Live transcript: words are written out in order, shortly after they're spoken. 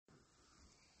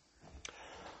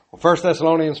Well, 1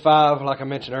 Thessalonians 5, like I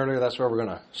mentioned earlier, that's where we're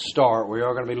going to start. We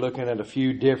are going to be looking at a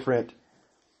few different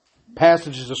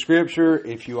passages of Scripture.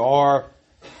 If you are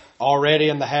already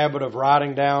in the habit of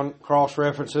writing down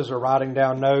cross-references or writing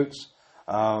down notes,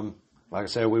 like I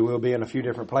said, we will be in a few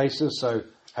different places, so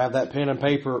have that pen and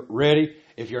paper ready.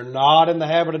 If you're not in the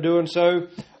habit of doing so,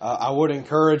 I would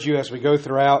encourage you as we go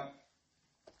throughout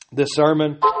this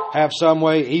sermon, have some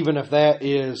way, even if that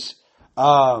is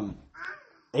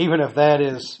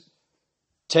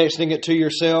texting it to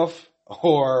yourself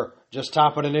or just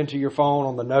typing it into your phone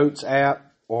on the Notes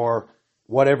app or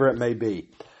whatever it may be.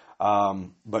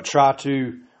 But try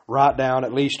to write down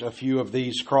at least a few of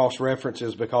these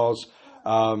cross-references because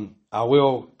I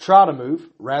will try to move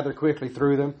rather quickly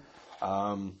through them.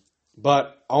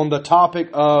 But on the topic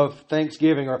of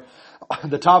Thanksgiving or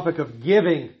the topic of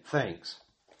giving thanks,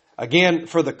 again,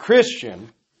 for the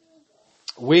Christian,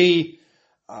 we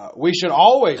should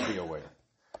always be aware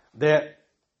that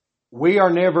we are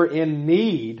never in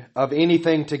need of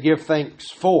anything to give thanks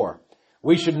for.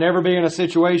 We should never be in a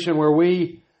situation where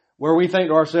we think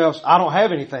to ourselves, I don't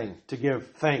have anything to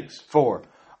give thanks for.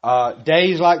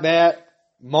 Days like that,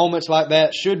 moments like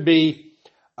that should be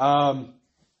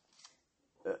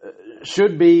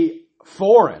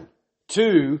foreign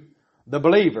to the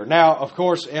believer. Now, of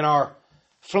course, in our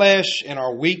flesh, in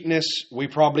our weakness, we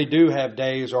probably do have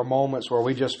days or moments where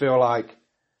we just feel like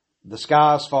the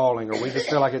sky's falling, or we just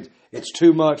feel like it's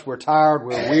too much. We're tired,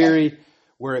 we're weary,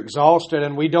 we're exhausted,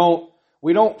 and we don't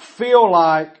feel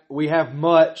like we have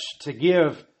much to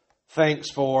give thanks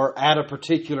for at a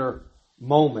particular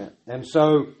moment. And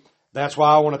so that's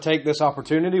why I want to take this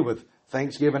opportunity, with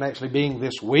Thanksgiving actually being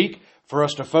this week, for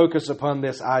us to focus upon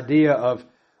this idea of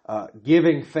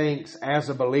giving thanks as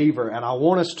a believer. And I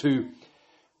want us to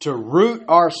root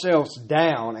ourselves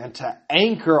down and to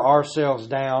anchor ourselves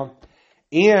down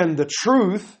in the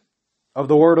truth of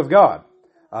the Word of God.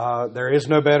 There is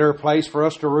no better place for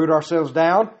us to root ourselves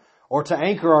down or to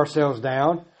anchor ourselves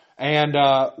down. And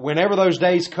whenever those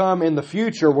days come in the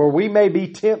future where we may be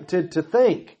tempted to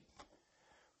think,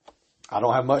 I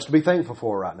don't have much to be thankful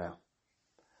for right now,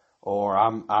 or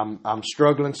I'm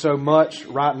struggling so much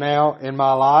right now in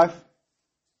my life,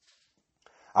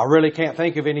 I really can't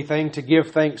think of anything to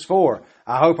give thanks for.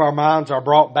 I hope our minds are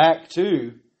brought back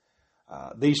to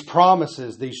these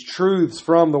promises, these truths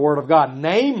from the Word of God,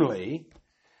 namely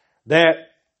that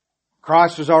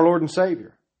Christ is our Lord and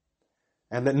Savior,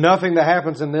 and that nothing that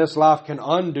happens in this life can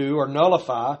undo or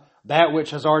nullify that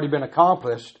which has already been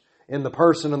accomplished in the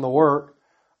person and the work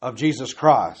of Jesus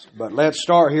Christ. But let's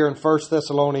start here in 1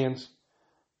 Thessalonians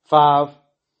 5.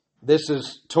 This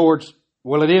is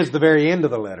it is the very end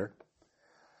of the letter.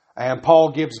 And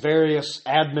Paul gives various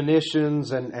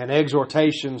admonitions and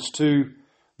exhortations to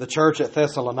the church at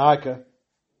Thessalonica.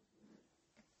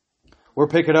 We'll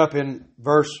pick it up in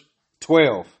verse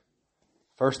 12.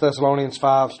 1 Thessalonians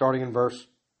 5, starting in verse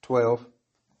 12.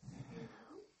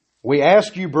 We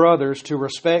ask you, brothers, to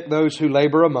respect those who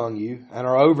labor among you and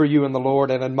are over you in the Lord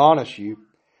and admonish you,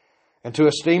 and to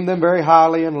esteem them very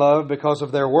highly in love because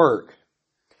of their work.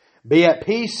 Be at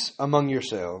peace among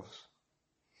yourselves.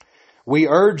 We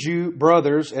urge you,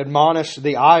 brothers, admonish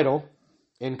the idle,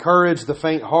 encourage the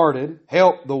faint-hearted,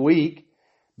 help the weak,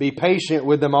 be patient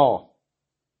with them all.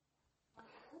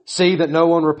 See that no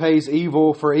one repays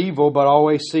evil for evil, but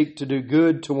always seek to do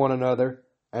good to one another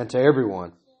and to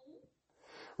everyone.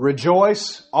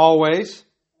 Rejoice always,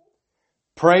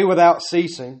 pray without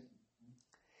ceasing,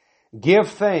 give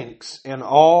thanks in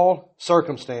all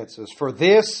circumstances, for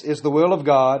this is the will of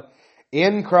God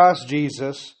in Christ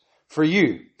Jesus for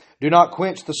you. Do not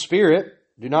quench the Spirit,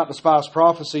 do not despise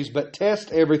prophecies, but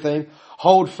test everything,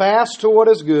 hold fast to what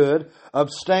is good,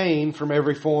 abstain from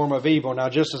every form of evil. Now,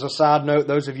 just as a side note,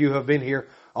 those of you who have been here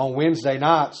on Wednesday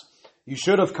nights, you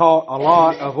should have caught a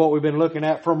lot of what we've been looking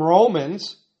at from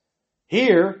Romans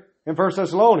here in 1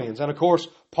 Thessalonians. And of course,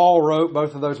 Paul wrote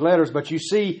both of those letters, but you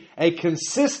see a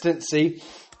consistency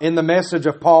in the message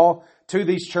of Paul to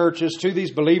these churches, to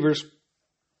these believers,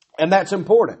 and that's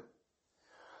important.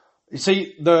 You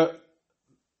see, the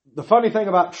funny thing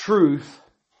about truth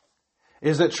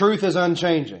is that truth is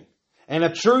unchanging. And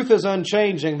if truth is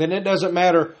unchanging, then it doesn't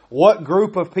matter what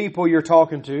group of people you're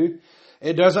talking to.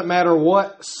 It doesn't matter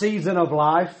what season of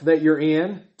life that you're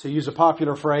in. To use a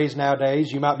popular phrase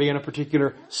nowadays, you might be in a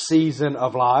particular season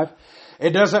of life.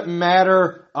 It doesn't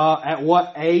matter at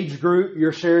what age group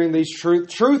you're sharing these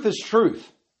truths. Truth is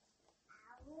truth.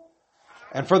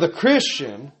 And for the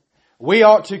Christian, we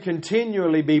ought to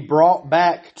continually be brought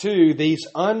back to these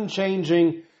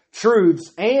unchanging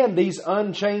truths and these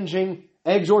unchanging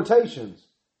exhortations.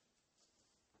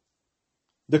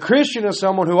 The Christian is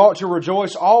someone who ought to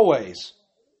rejoice always.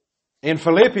 In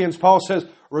Philippians, Paul says,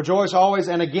 rejoice always,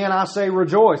 and again I say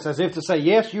rejoice, as if to say,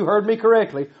 yes, you heard me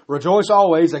correctly. Rejoice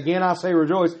always, again I say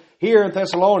rejoice. Here in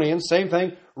Thessalonians, same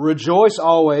thing, rejoice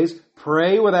always,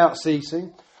 pray without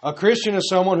ceasing. A Christian is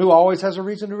someone who always has a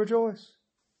reason to rejoice.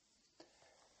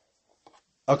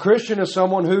 A Christian is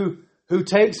someone who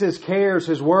takes his cares,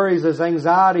 his worries, his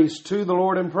anxieties to the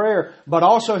Lord in prayer, but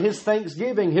also his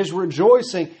thanksgiving, his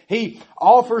rejoicing. He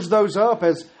offers those up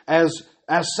as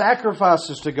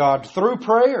sacrifices to God through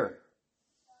prayer.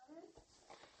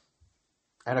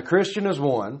 And a Christian is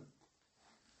one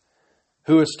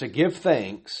who is to give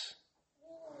thanks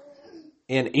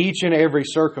in each and every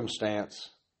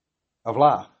circumstance of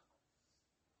life.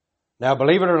 Now,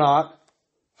 believe it or not,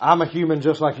 I'm a human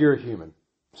just like you're a human.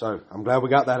 So I'm glad we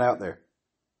got that out there.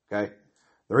 Okay?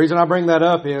 The reason I bring that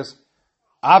up is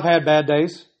I've had bad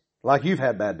days like you've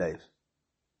had bad days.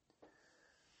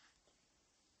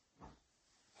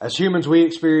 As humans, we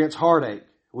experience heartache.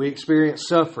 We experience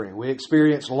suffering. We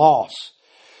experience loss.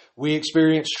 We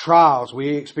experience trials.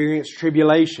 We experience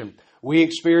tribulation. We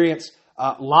experience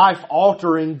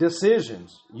life-altering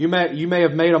decisions. You may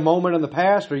have made a moment in the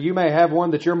past, or you may have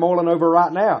one that you're mulling over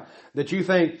right now, that you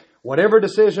think, whatever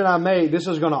decision I make, this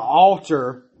is going to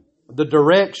alter the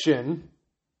direction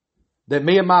that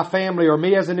me and my family, or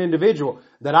me as an individual,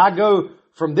 that I go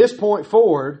from this point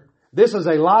forward. This is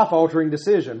a life-altering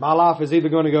decision. My life is either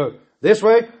going to go this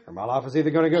way, or my life is either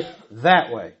going to go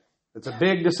that way. It's a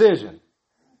big decision.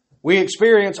 We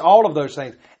experience all of those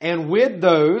things. And with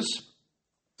those,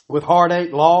 with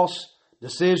heartache, loss,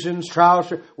 decisions,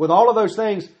 trials, with all of those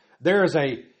things, there is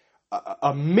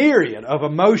a myriad of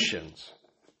emotions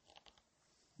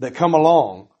that come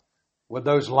along with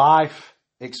those life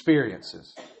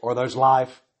experiences or those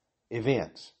life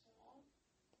events.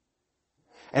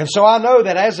 And so I know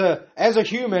that as a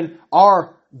human,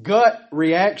 our gut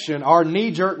reaction, our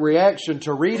knee-jerk reaction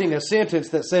to reading a sentence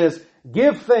that says,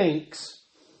 give thanks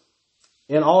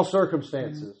in all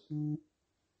circumstances.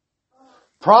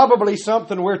 Probably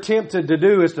something we're tempted to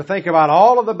do is to think about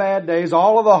all of the bad days,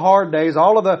 all of the hard days,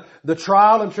 all of the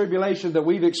trial and tribulation that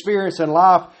we've experienced in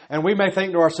life, and we may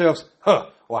think to ourselves,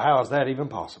 well, how is that even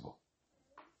possible?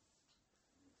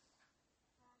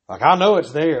 Like, I know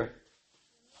it's there.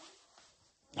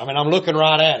 I mean, I'm looking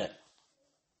right at it.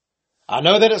 I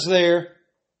know that it's there,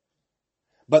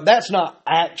 but that's not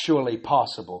actually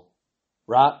possible,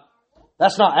 right?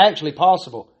 That's not actually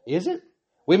possible, is it?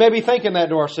 We may be thinking that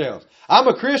to ourselves. I'm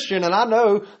a Christian, and I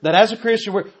know that as a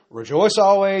Christian, we rejoice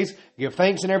always, give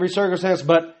thanks in every circumstance,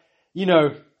 but, you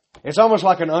know, it's almost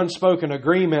like an unspoken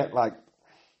agreement, like,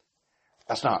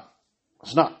 it's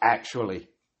not actually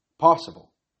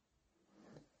possible.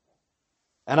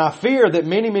 And I fear that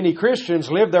many, many Christians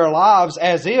live their lives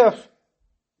as if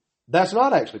that's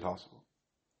not actually possible.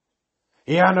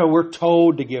 Yeah, I know we're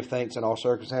told to give thanks in all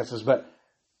circumstances, but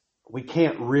we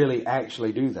can't really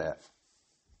actually do that.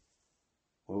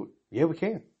 Well, yeah, we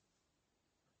can.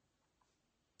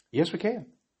 Yes, we can.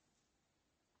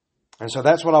 And so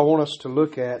that's what I want us to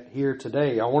look at here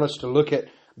today. I want us to look at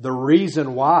the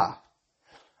reason why.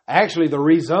 Actually, the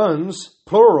reasons,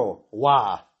 plural,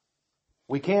 why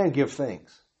we can give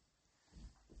thanks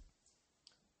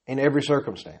in every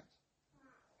circumstance.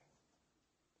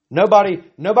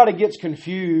 Nobody gets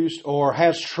confused or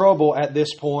has trouble at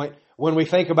this point when we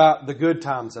think about the good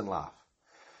times in life.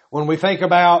 When we think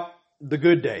about the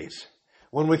good days.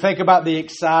 When we think about the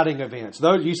exciting events.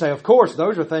 Those, you say, of course,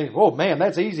 those are things, oh man,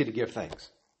 that's easy to give thanks.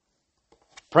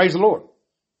 Praise the Lord.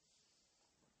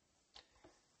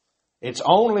 It's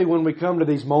only when we come to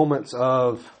these moments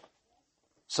of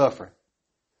suffering,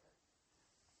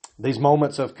 these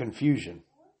moments of confusion,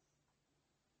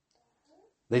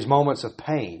 these moments of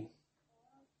pain,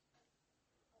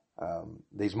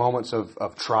 these moments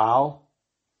of trial,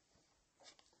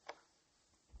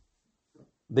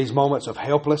 these moments of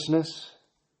helplessness,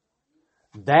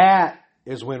 that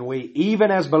is when we,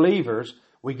 even as believers,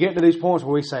 we get to these points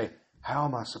where we say, how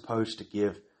am I supposed to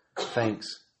give thanks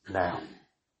now?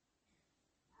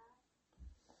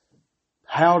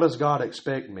 How does God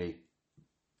expect me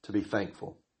to be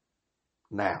thankful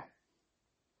now?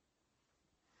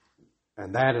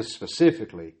 And that is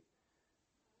specifically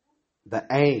the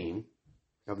aim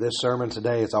of this sermon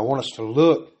today, is I want us to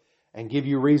look and give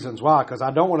you reasons why, because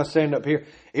I don't want to stand up here.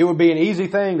 It would be an easy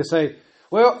thing to say,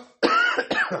 well,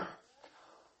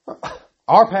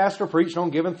 our pastor preached on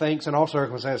giving thanks in all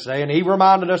circumstances today, and he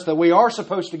reminded us that we are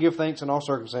supposed to give thanks in all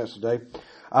circumstances today.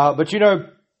 But you know,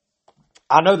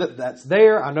 I know that that's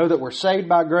there. I know that we're saved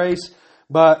by grace,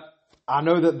 but I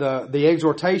know that the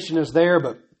exhortation is there,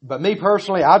 but But me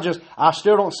personally, I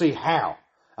still don't see how.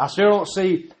 I still don't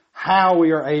see how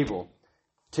we are able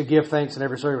to give thanks in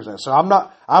every circumstance. So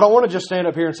I don't want to just stand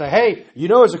up here and say, hey,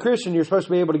 as a Christian, you're supposed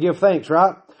to be able to give thanks,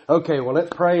 right? Okay, well,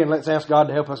 let's pray and let's ask God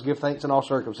to help us give thanks in all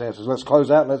circumstances. Let's close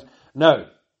out. No.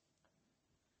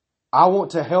 I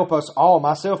want to help us all,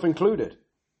 myself included,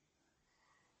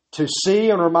 to see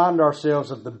and remind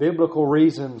ourselves of the biblical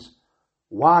reasons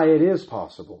why it is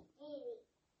possible.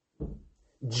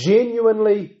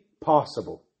 Genuinely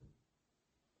possible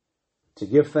to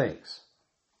give thanks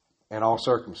in all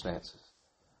circumstances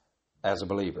as a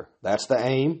believer. That's the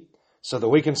aim, so that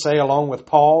we can say along with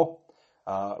Paul,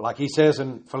 like he says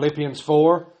in Philippians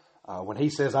 4, when he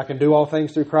says, I can do all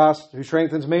things through Christ who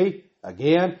strengthens me.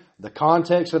 Again, the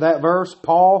context of that verse,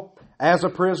 Paul, as a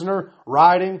prisoner,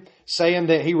 writing, saying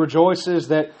that he rejoices,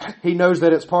 that he knows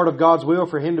that it's part of God's will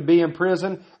for him to be in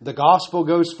prison. The gospel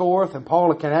goes forth, and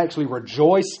Paul can actually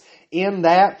rejoice in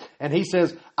that. And he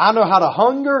says, I know how to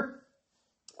hunger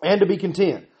and to be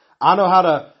content. I know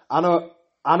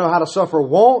how to suffer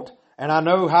want, and I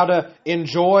know how to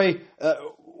enjoy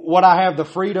what I have, the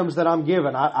freedoms that I'm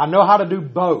given. I know how to do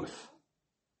both.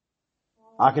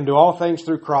 I can do all things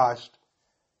through Christ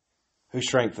who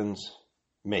strengthens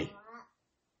me.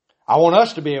 I want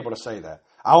us to be able to say that.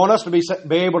 I want us to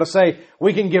be able to say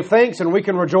we can give thanks and we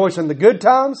can rejoice in the good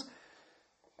times,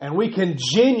 and we can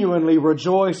genuinely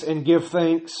rejoice and give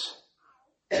thanks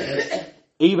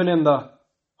even in the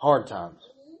hard times.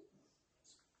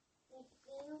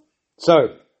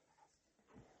 So,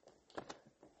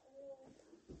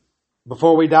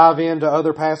 before we dive into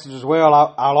other passages as well,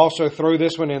 I'll also throw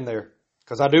this one in there,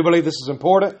 because I do believe this is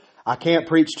important. I can't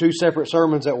preach two separate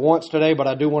sermons at once today, but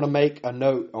I do want to make a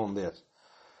note on this.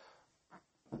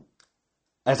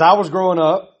 As I was growing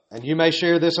up, and you may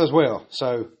share this as well,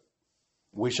 so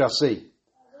we shall see.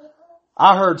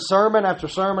 I heard sermon after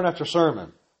sermon after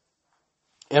sermon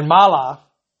in my life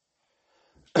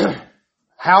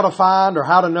how to find or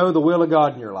how to know the will of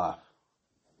God in your life.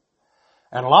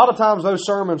 And a lot of times those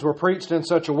sermons were preached in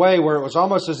such a way where it was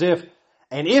almost as if,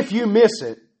 and if you miss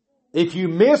it, if you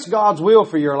miss God's will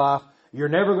for your life, you're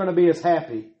never going to be as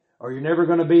happy or you're never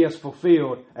going to be as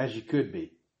fulfilled as you could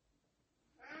be.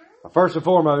 Now, first and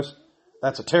foremost,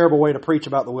 that's a terrible way to preach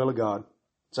about the will of God.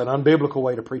 It's an unbiblical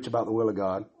way to preach about the will of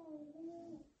God.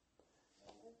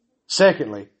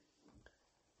 Secondly,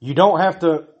 you don't have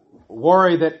to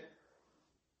worry that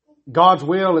God's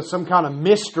will is some kind of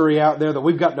mystery out there that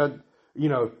we've got to,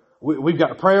 we've got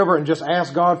to pray over and just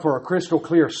ask God for a crystal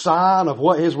clear sign of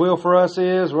what His will for us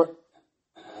is. What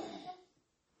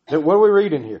are we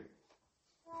reading here?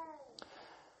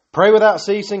 Pray without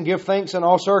ceasing, give thanks in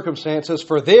all circumstances,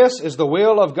 for this is the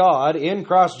will of God in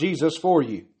Christ Jesus for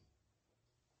you.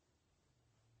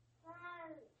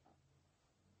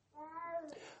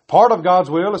 Part of God's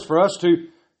will is for us to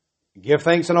give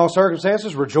thanks in all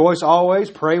circumstances, rejoice always,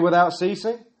 pray without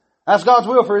ceasing. That's God's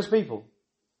will for His people.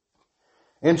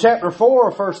 In chapter 4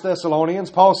 of 1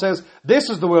 Thessalonians, Paul says, this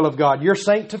is the will of God, your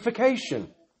sanctification.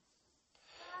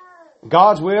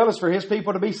 God's will is for His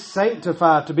people to be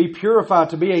sanctified, to be purified,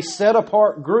 to be a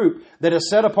set-apart group that is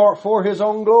set apart for His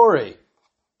own glory.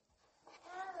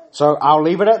 So I'll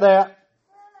leave it at that.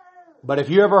 But if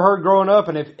you ever heard growing up,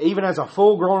 and if even as a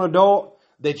full-grown adult,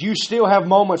 that you still have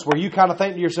moments where you kind of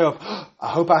think to yourself, I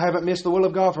hope I haven't missed the will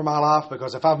of God for my life,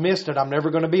 because if I've missed it, I'm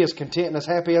never going to be as content and as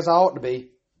happy as I ought to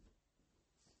be.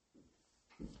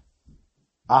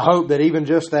 I hope that even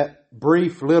just that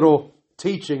brief little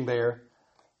teaching there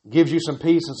gives you some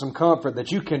peace and some comfort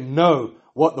that you can know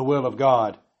what the will of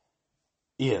God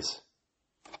is.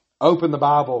 Open the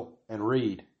Bible and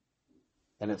read,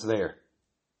 and it's there.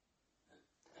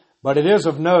 But it is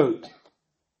of note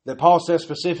that Paul says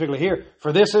specifically here,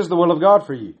 for this is the will of God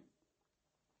for you.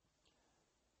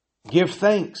 Give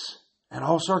thanks in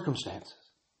all circumstances.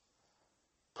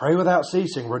 Pray without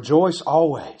ceasing. Rejoice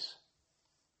always.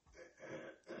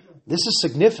 This is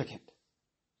significant.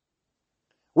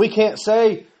 We can't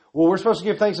say, well, we're supposed to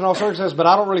give thanks in all circumstances, but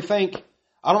I don't really think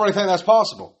that's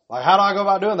possible. Like, how do I go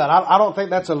about doing that? I don't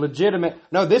think that's a legitimate.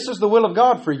 No, this is the will of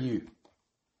God for you.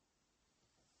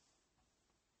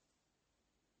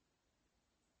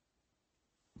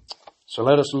 So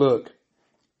let us look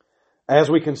as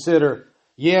we consider,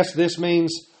 yes, this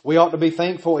means we ought to be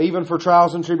thankful even for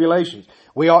trials and tribulations.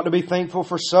 We ought to be thankful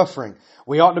for suffering.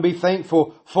 We ought to be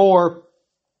thankful for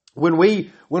when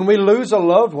we lose a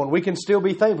loved one, we can still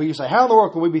be thankful. You say, how in the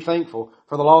world can we be thankful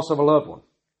for the loss of a loved one?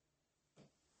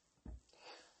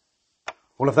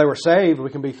 Well, if they were saved, we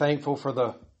can be thankful for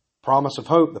the promise of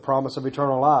hope, the promise of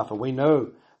eternal life. And we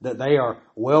know that they are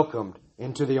welcomed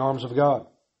into the arms of God.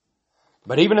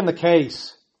 But even in the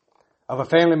case of a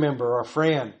family member or a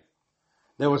friend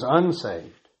that was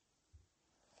unsaved,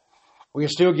 we can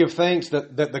still give thanks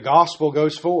that the gospel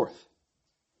goes forth.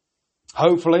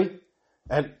 Hopefully,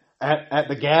 at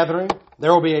the gathering,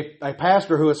 there will be a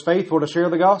pastor who is faithful to share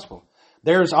the gospel.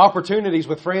 There's opportunities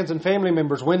with friends and family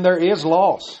members when there is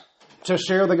loss to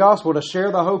share the gospel, to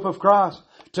share the hope of Christ,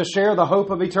 to share the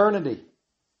hope of eternity.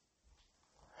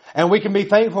 And we can be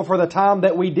thankful for the time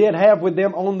that we did have with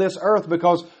them on this earth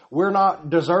because we're not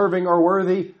deserving or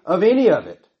worthy of any of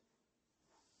it.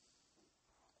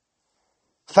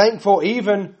 Thankful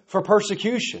even for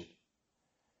persecution.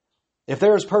 If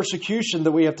there is persecution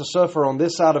that we have to suffer on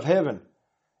this side of heaven,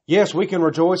 yes, we can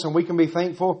rejoice and we can be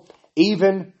thankful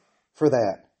even for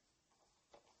that.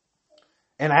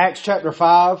 In Acts chapter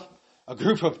 5, a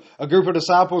group of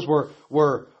disciples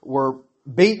were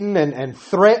beaten and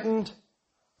threatened.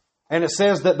 And it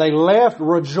says that they left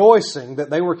rejoicing that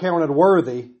they were counted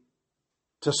worthy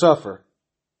to suffer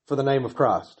for the name of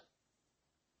Christ.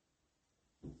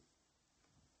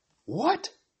 What?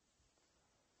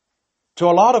 To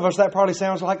a lot of us, that probably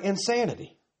sounds like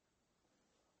insanity.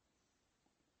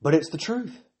 But it's the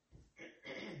truth.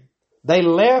 They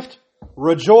left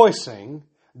rejoicing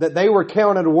that they were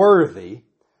counted worthy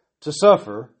to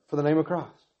suffer for the name of Christ.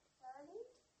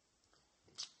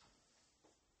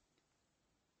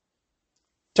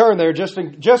 Turn there just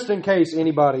in case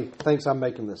anybody thinks I'm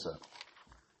making this up.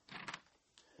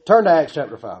 Turn to Acts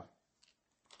chapter 5.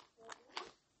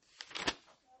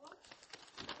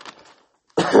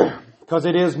 Because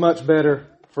it is much better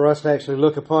for us to actually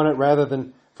look upon it rather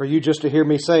than for you just to hear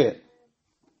me say it.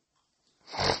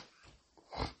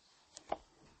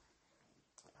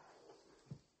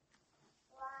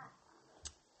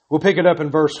 We'll pick it up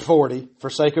in verse 40 for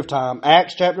sake of time.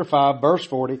 Acts chapter 5, verse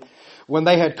 40. When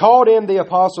they had called in the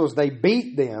apostles, they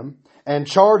beat them and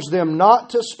charged them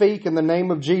not to speak in the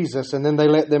name of Jesus, and then they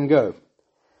let them go.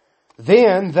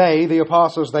 Then they, the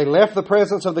apostles, they left the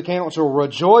presence of the council,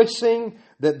 rejoicing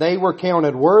that they were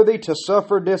counted worthy to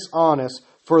suffer dishonest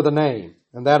for the name.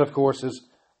 And that, of course, is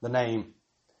the name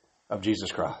of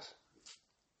Jesus Christ.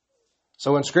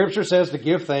 So when Scripture says to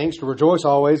give thanks, to rejoice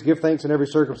always, give thanks in every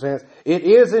circumstance, it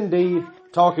is indeed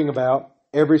talking about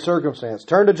every circumstance.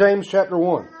 Turn to James chapter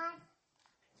 1.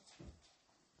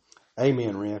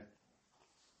 Amen, Ren.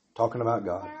 Talking about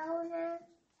God.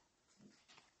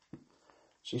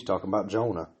 She's talking about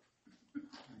Jonah.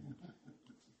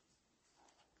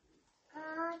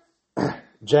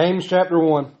 James chapter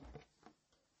 1.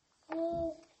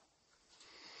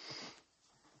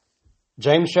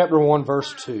 James chapter 1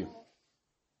 verse 2.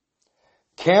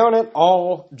 Count it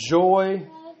all joy,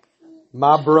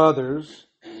 my brothers,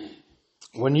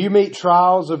 when you meet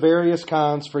trials of various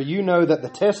kinds, for you know that the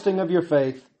testing of your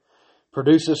faith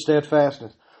produces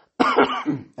steadfastness.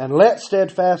 And let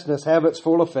steadfastness have its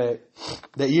full effect,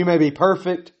 that you may be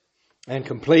perfect and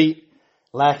complete,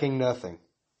 lacking nothing.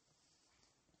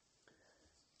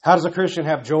 How does a Christian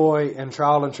have joy in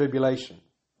trial and tribulation?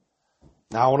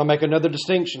 Now I want to make another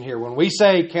distinction here. When we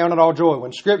say count it all joy,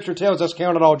 when Scripture tells us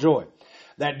count it all joy,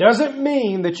 that doesn't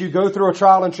mean that you go through a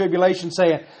trial and tribulation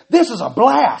saying, this is a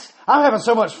blast. I'm having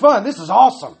so much fun. This is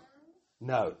awesome.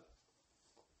 No.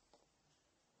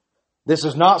 This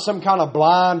is not some kind of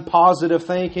blind positive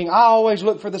thinking. I always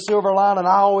look for the silver lining.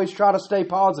 I always try to stay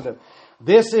positive.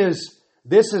 This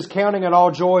is counting it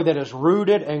all joy that is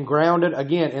rooted and grounded,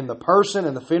 again, in the person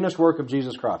and the finished work of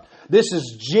Jesus Christ. This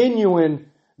is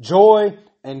genuine joy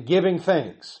and giving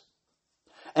thanks.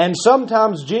 And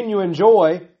sometimes genuine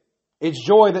joy, it's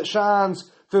joy that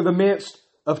shines through the midst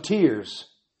of tears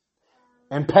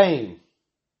and pain.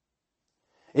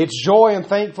 It's joy and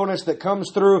thankfulness that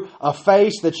comes through a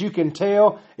face that you can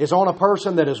tell is on a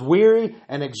person that is weary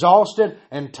and exhausted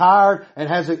and tired and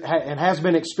has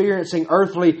been experiencing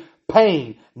earthly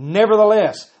pain.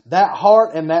 Nevertheless, that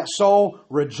heart and that soul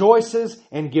rejoices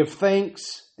and gives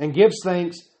thanks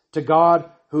to God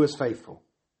who is faithful.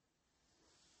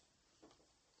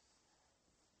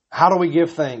 How do we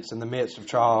give thanks in the midst of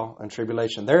trial and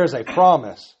tribulation? There is a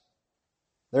promise.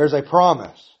 There is a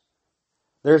promise.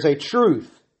 There's a truth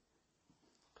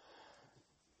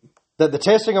that the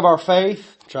testing of our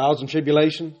faith, trials and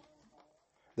tribulation,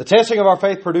 the testing of our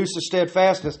faith produces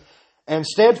steadfastness. And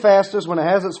steadfastness, when it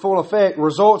has its full effect,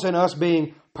 results in us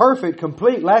being perfect,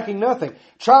 complete, lacking nothing.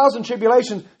 Trials and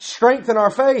tribulations strengthen our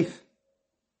faith.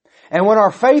 And when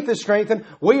our faith is strengthened,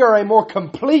 we are a more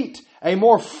complete, a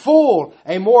more full,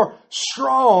 a more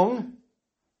strong,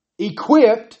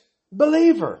 equipped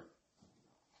believer.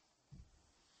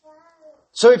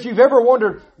 So if you've ever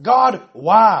wondered, God,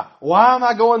 why? Why am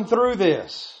I going through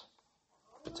this?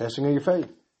 The testing of your faith.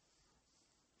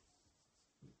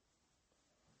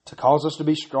 to cause us to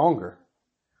be stronger,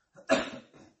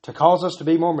 to cause us to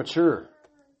be more mature,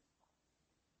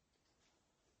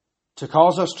 to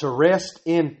cause us to rest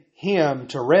in Him,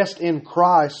 to rest in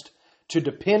Christ, to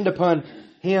depend upon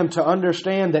Him, to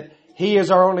understand that He is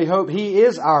our only hope. He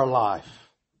is our life.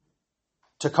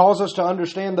 To cause us to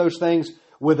understand those things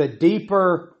with a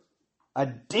deeper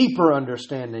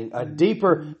understanding, a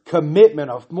deeper commitment,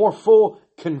 a more full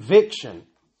conviction.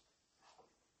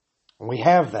 And we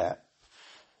have that.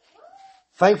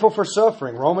 Thankful for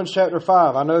suffering. Romans chapter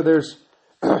 5. I know there's,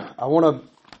 I'm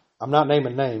not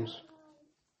naming names,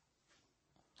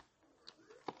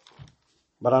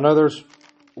 but I know there's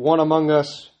one among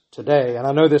us today, and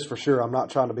I know this for sure. I'm not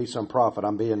trying to be some prophet.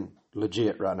 I'm being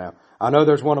legit right now. I know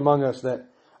there's one among us that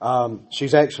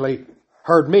she's actually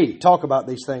heard me talk about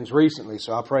these things recently.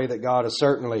 So I pray that God is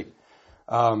certainly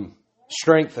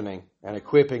strengthening and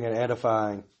equipping and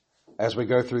edifying as we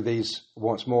go through these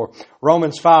once more.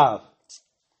 Romans 5.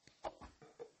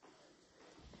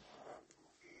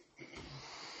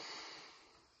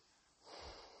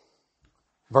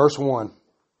 Verse 1.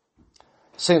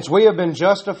 Since we have been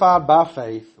justified by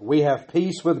faith, we have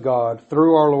peace with God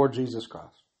through our Lord Jesus Christ.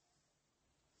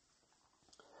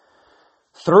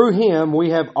 Through Him we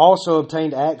have also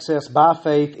obtained access by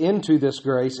faith into this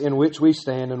grace in which we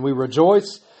stand, and we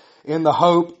rejoice in the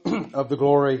hope of the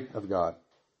glory of God.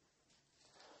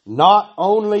 Not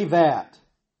only that,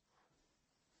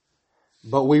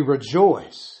 but we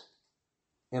rejoice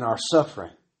in our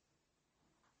suffering.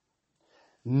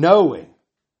 Knowing,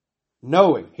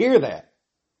 hear that.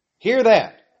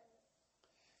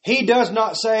 He does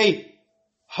not say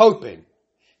hoping.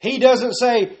 He doesn't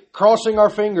say crossing our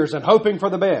fingers and hoping for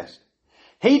the best.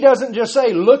 He doesn't just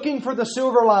say looking for the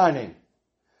silver lining.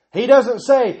 He doesn't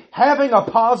say having a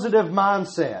positive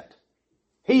mindset.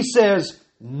 He says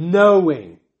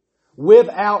knowing,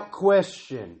 without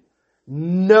question,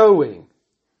 knowing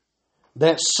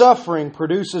that suffering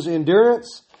produces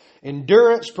endurance,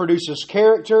 endurance produces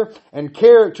character, and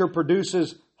character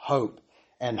produces hope.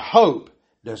 And hope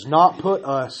does not put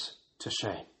us to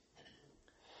shame.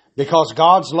 Because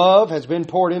God's love has been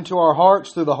poured into our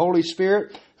hearts through the Holy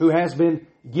Spirit who has been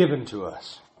given to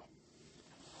us.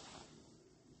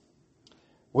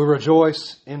 We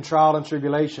rejoice in trial and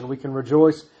tribulation. We can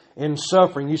rejoice in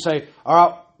suffering. You say, all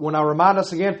right, when I remind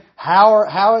us again,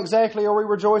 how exactly are we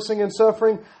rejoicing in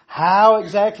suffering? How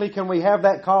exactly can we have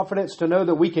that confidence to know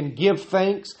that we can give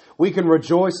thanks? We can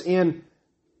rejoice in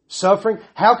suffering.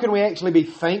 How can we actually be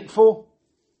thankful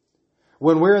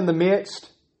when we're in the midst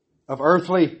of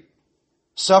earthly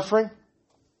suffering?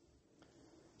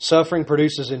 Suffering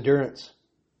produces endurance.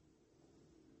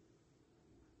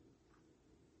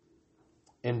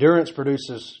 Endurance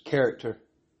produces character.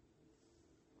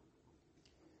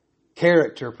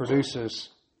 Character produces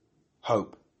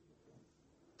hope.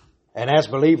 And as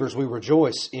believers, we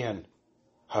rejoice in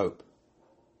hope.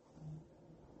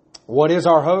 What is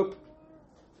our hope?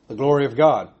 The glory of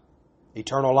God,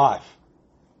 eternal life.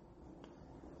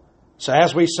 So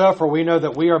as we suffer, we know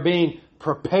that we are being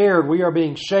prepared, we are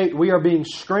being shaped, we are being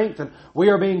strengthened, we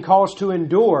are being caused to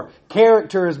endure.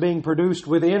 Character is being produced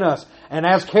within us. And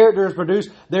as character is produced,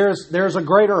 there's a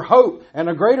greater hope and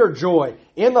a greater joy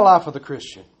in the life of the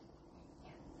Christian.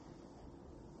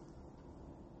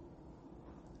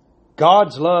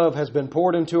 God's love has been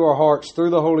poured into our hearts through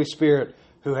the Holy Spirit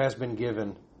who has been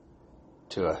given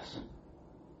to us.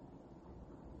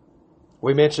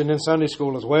 We mentioned in Sunday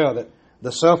school as well that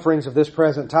the sufferings of this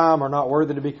present time are not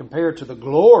worthy to be compared to the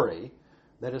glory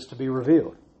that is to be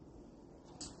revealed.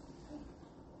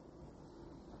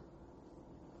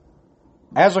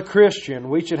 As a Christian,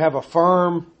 we should have a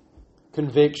firm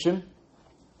conviction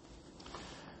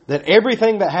that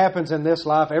everything that happens in this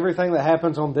life, everything that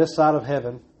happens on this side of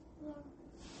heaven,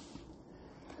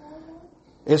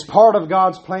 is part of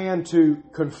God's plan to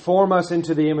conform us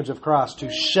into the image of Christ,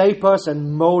 to shape us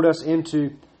and mold us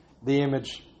into the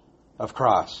image of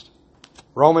Christ.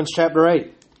 Romans chapter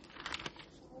 8.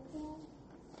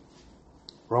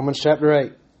 Romans chapter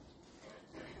 8.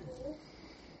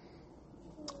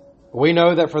 We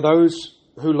know that for those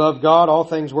who love God, all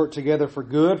things work together for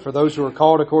good, for those who are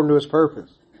called according to His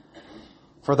purpose.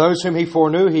 For those whom He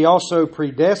foreknew, He also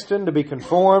predestined to be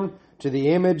conformed to the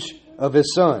image of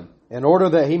His Son, in order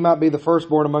that He might be the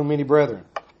firstborn among many brethren.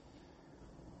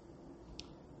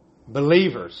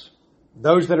 Believers,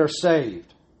 those that are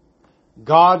saved,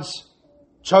 God's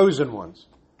chosen ones,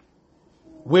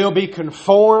 will be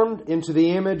conformed into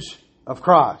the image of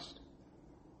Christ.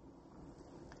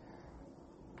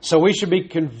 So we should be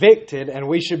convicted, and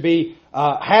we should be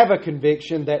have a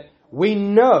conviction that we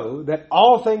know that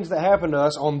all things that happen to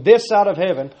us on this side of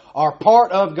heaven are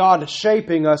part of God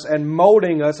shaping us and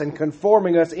molding us and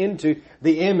conforming us into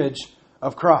the image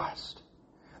of Christ.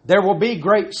 There will be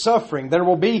great suffering. There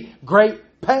will be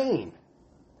great pain.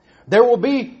 There will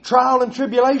be trial and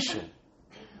tribulation.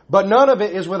 But none of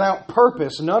it is without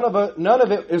purpose. None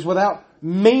of it is without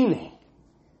meaning.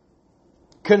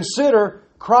 Consider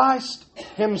Christ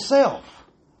Himself.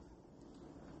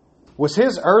 Was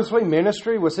His earthly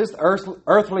ministry, was His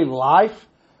earthly life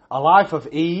a life of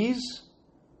ease?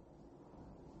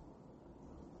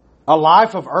 A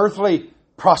life of earthly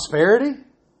prosperity?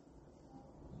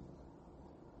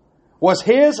 Was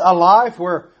His a life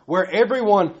where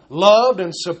everyone loved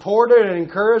and supported and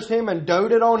encouraged Him and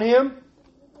doted on Him?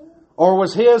 Or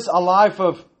was His a life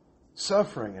of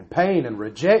suffering and pain and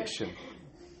rejection?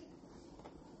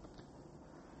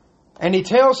 And He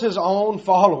tells His own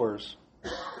followers,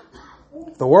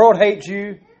 if the world hates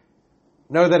you,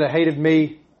 know that it hated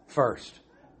me first.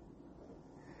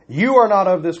 You are not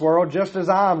of this world, just as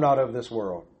I am not of this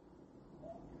world.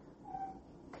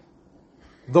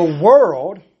 The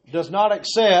world does not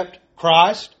accept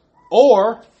Christ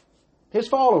or His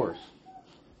followers.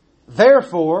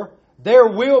 Therefore, there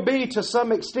will be, to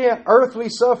some extent, earthly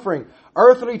suffering,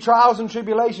 earthly trials and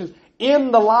tribulations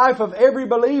in the life of every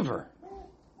believer.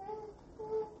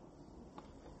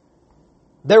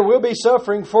 There will be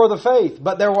suffering for the faith,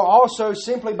 but there will also,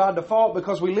 simply by default,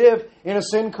 because we live in a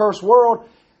sin-cursed world,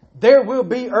 there will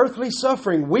be earthly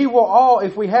suffering. We will all,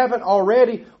 if we haven't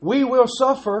already, we will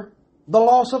suffer the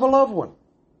loss of a loved one.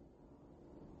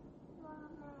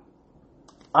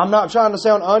 I'm not trying to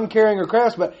sound uncaring or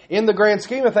crass, but in the grand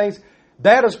scheme of things,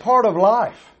 that is part of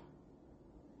life.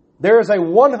 There is a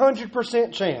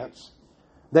 100% chance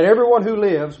that everyone who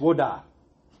lives will die.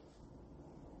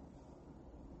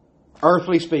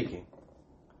 Earthly speaking.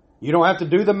 You don't have to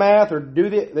do the math or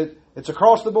it's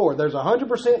across the board. There's a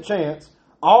 100% chance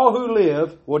all who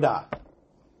live will die.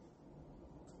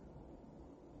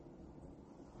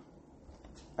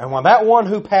 And when that one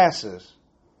who passes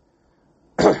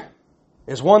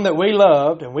is one that we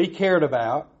loved and we cared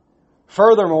about,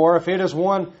 furthermore, if it is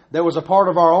one that was a part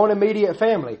of our own immediate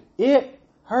family, it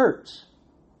hurts.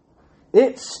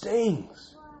 It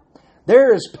stings.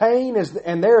 There is pain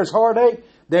and there is heartache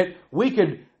that we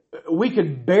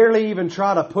could barely even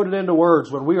try to put it into words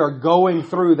when we are going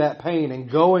through that pain and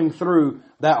going through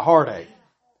that heartache.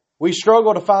 We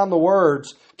struggle to find the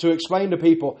words to explain to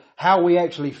people how we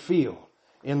actually feel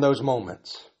in those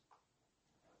moments.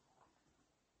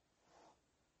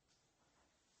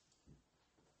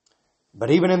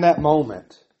 But even in that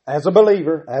moment, as a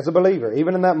believer,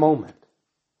 even in that moment,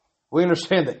 we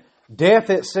understand that death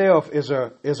itself is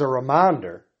a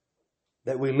reminder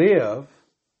that we live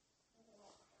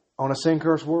on a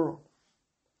sin-cursed world.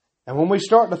 And when we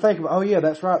start to think about, oh yeah,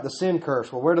 that's right, the sin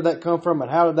curse. Well, where did that come from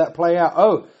and how did that play out?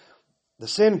 Oh, the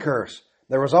sin curse.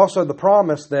 There was also the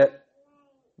promise that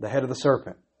the head of the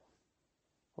serpent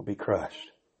will be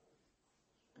crushed.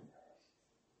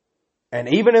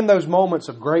 And even in those moments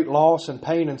of great loss and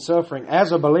pain and suffering,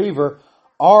 as a believer,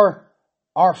 our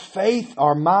faith,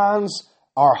 our minds,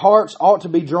 our hearts ought to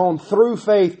be drawn through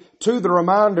faith to the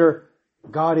reminder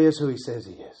God is who He says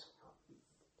He is.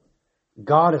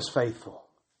 God is faithful.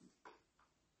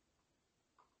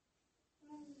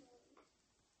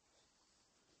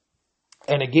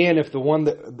 And again, if the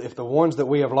ones that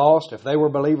we have lost, if they were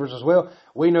believers as well,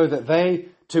 we know that they,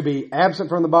 to be absent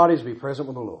from the body, is to be present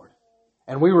with the Lord.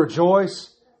 And we rejoice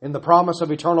in the promise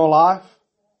of eternal life.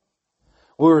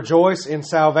 We rejoice in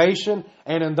salvation.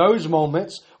 And in those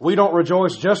moments, we don't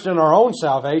rejoice just in our own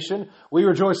salvation. We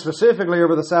rejoice specifically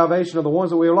over the salvation of the ones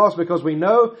that we have lost because we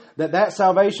know that that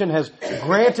salvation has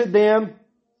granted them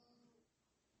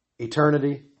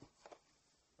eternity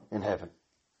in heaven.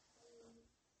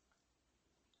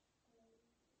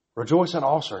 Rejoice in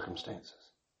all circumstances.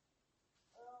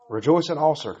 Rejoice in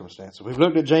all circumstances. We've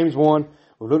looked at James 1.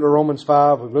 We've looked at Romans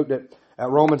 5. We've looked at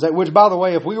Romans 8. Which, by the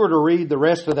way, if we were to read the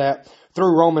rest of that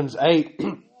through Romans 8,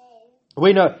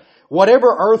 we know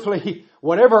whatever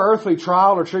earthly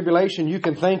trial or tribulation you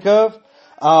can think of,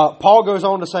 Paul goes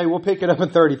on to say, we'll pick it up in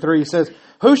 33. He says,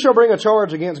 who shall bring a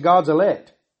charge against God's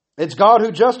elect? It's God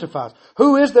who justifies.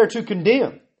 Who is there to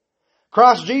condemn?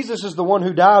 Christ Jesus is the one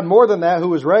who died, more than that, who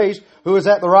was raised, who is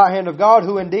at the right hand of God,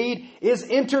 who indeed is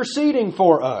interceding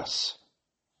for us.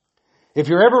 If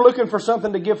you're ever looking for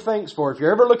something to give thanks for, if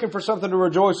you're ever looking for something to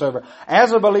rejoice over,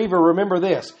 as a believer, remember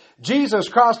this. Jesus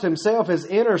Christ Himself is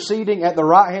interceding at the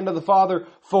right hand of the Father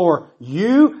for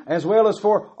you as well as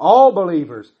for all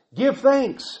believers. Give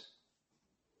thanks.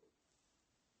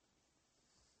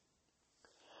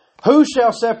 Who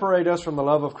shall separate us from the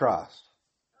love of Christ?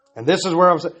 And this is where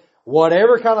I'm saying,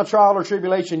 whatever kind of trial or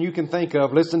tribulation you can think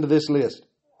of, listen to this list.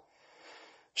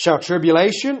 Shall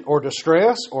tribulation or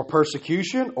distress or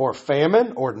persecution or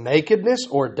famine or nakedness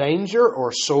or danger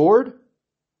or sword?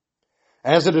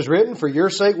 As it is written, for your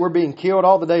sake we're being killed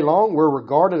all the day long. We're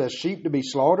regarded as sheep to be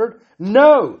slaughtered.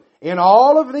 No, in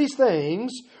all of these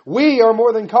things, we are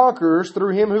more than conquerors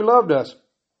through Him who loved us.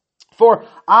 For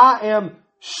I am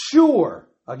sure,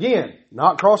 again,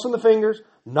 not crossing the fingers,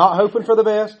 not hoping for the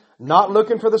best, not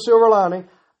looking for the silver lining.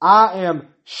 I am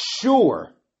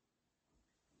sure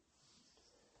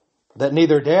that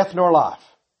neither death nor life,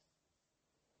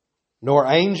 nor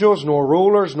angels, nor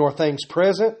rulers, nor things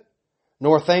present,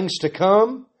 nor things to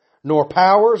come, nor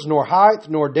powers, nor height,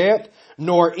 nor depth,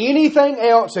 nor anything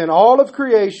else in all of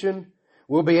creation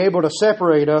will be able to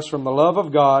separate us from the love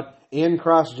of God in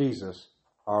Christ Jesus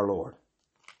our Lord.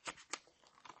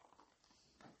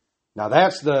 Now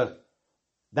that's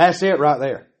it right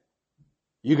there.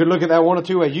 You could look at that one or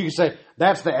two ways. You could say,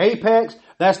 that's the apex.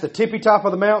 That's the tippy top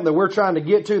of the mountain that we're trying to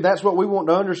get to. That's what we want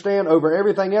to understand over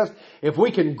everything else. If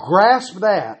we can grasp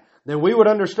that, then we would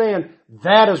understand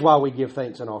that is why we give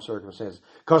thanks in all circumstances.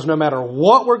 Because no matter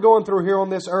what we're going through here on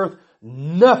this earth,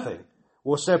 nothing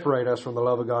will separate us from the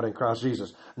love of God in Christ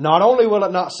Jesus. Not only will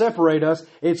it not separate us,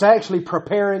 it's actually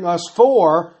preparing us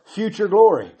for future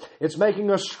glory. It's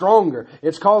making us stronger.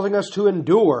 It's causing us to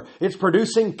endure. It's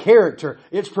producing character.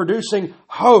 It's producing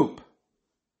hope.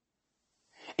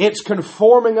 It's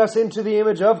conforming us into the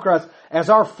image of Christ. As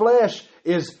our flesh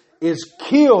is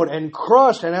killed and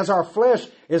crushed, and as our flesh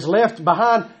is left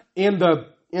behind in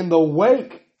the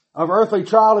wake of earthly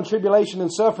trial and tribulation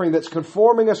and suffering that's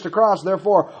conforming us to Christ.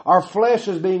 Therefore, our flesh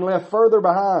is being left further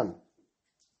behind.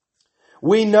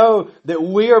 We know that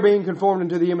we are being conformed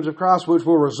into the image of Christ, which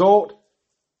will result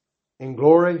in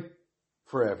glory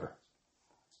forever.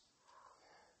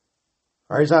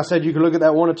 Or as I said, you can look at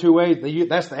that one of two ways.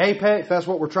 That's the apex. That's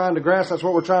what we're trying to grasp. That's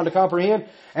what we're trying to comprehend.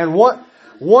 And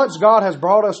once God has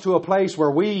brought us to a place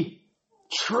where we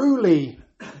truly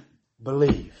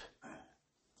believe,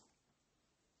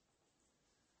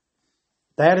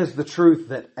 that is the truth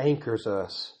that anchors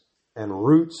us and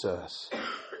roots us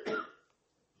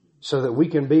so that we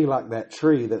can be like that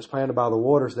tree that's planted by the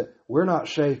waters, that we're not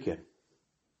shaken.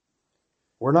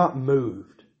 We're not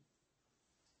moved.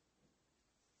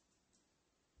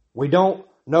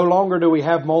 No longer do we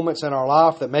have moments in our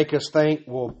life that make us think,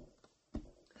 well,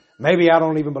 maybe I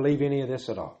don't even believe any of this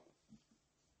at all.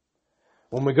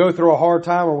 When we go through a hard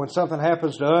time or when something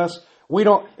happens to us,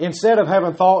 instead of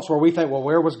having thoughts where we think, well,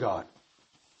 where was God?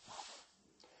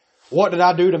 What did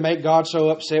I do to make God so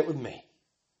upset with me?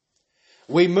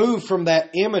 We move from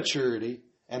that immaturity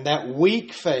and that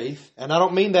weak faith, and I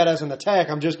don't mean that as an attack,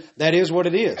 that is what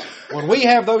it is. When we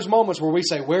have those moments where we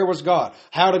say, where was God?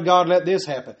 How did God let this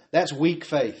happen? That's weak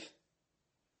faith.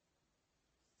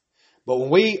 But when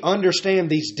we understand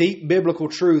these deep biblical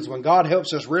truths, when God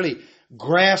helps us really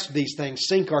grasp these things,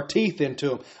 sink our teeth into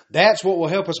them, that's what will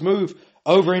help us move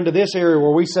over into this area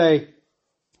where we say,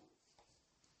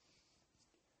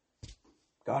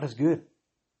 God is good.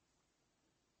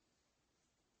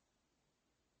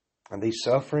 And these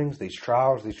sufferings, these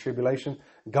trials, these tribulations,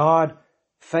 God,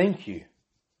 thank you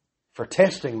for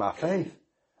testing my faith.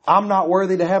 I'm not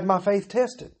worthy to have my faith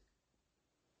tested.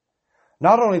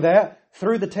 Not only that,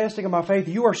 through the testing of my faith,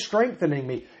 you are strengthening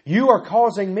me. You are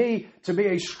causing me to be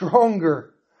a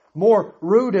stronger, more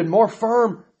rooted, more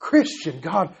firm Christian.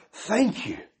 God, thank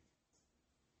you.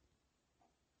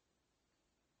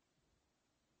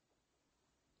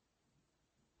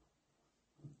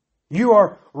 You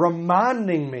are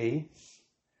reminding me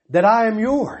that I am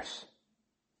yours.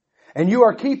 And you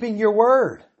are keeping your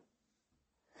word.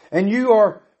 And you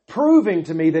are proving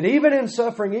to me that even in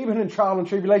suffering, even in trial and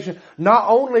tribulation, not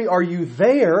only are you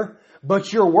there,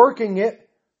 but you're working it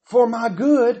for my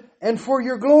good and for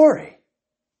your glory.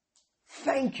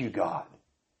 Thank you, God.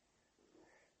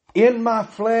 In my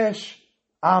flesh,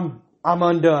 I'm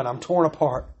undone. I'm torn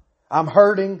apart. I'm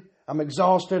hurting. I'm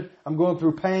exhausted. I'm going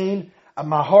through pain.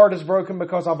 My heart is broken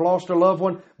because I've lost a loved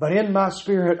one. But in my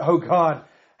spirit, oh God,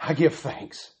 I give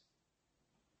thanks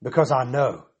because I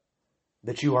know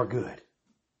that you are good.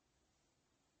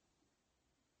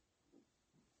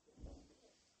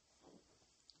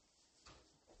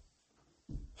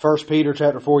 1 Peter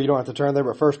chapter 4, you don't have to turn there,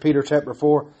 but 1 Peter chapter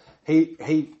 4,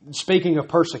 he speaking of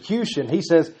persecution, he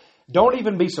says, don't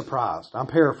even be surprised. I'm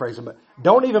paraphrasing, but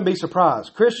don't even be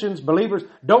surprised. Christians, believers,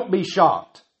 don't be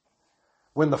shocked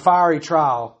when the fiery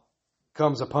trial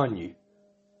comes upon you.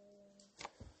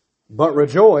 But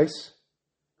rejoice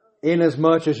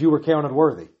inasmuch as you were counted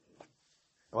worthy.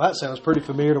 Well, that sounds pretty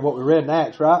familiar to what we read in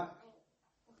Acts, right?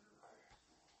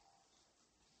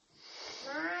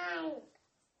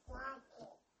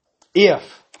 If,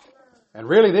 and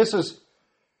really this is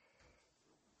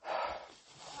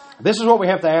what we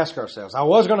have to ask ourselves. I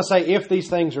was going to say if these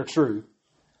things are true.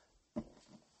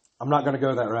 I'm not going to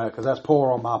go that route because that's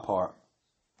poor on my part.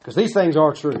 Because these things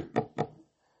are true.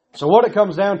 So what it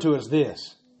comes down to is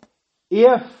this.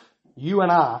 If you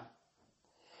and I,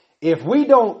 if we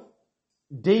don't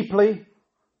deeply,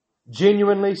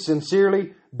 genuinely,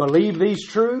 sincerely believe these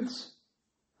truths,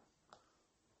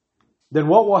 then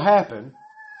what will happen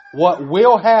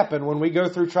when we go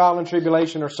through trial and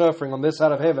tribulation or suffering on this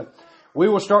side of heaven, we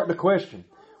will start to question.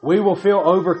 We will feel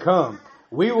overcome.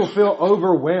 We will feel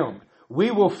overwhelmed.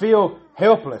 We will feel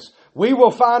helpless. We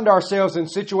will find ourselves in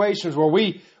situations where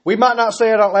we might not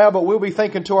say it out loud, but we'll be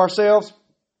thinking to ourselves,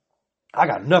 I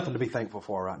got nothing to be thankful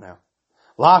for right now.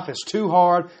 Life is too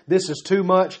hard. This is too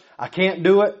much. I can't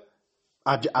do it.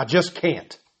 I just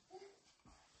can't.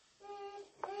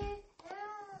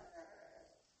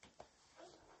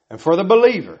 And for the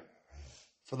believer,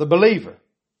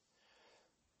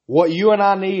 what you and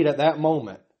I need at that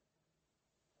moment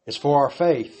is for our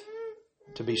faith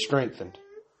to be strengthened.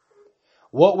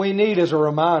 What we need is a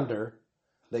reminder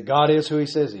that God is who He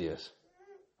says He is.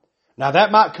 Now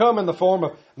that might come in the form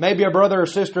of maybe a brother or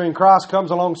sister in Christ comes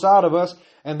alongside of us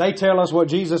and they tell us what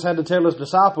Jesus had to tell His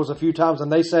disciples a few times and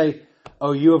they say,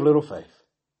 oh, you of little faith.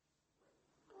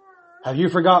 Have you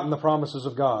forgotten the promises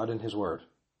of God in His Word?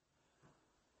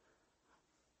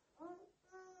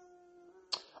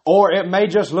 Or it may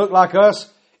just look like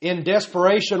us in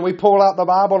desperation. We pull out the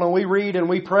Bible and we read and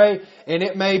we pray. And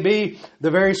it may be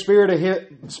the very Spirit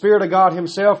of God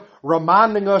Himself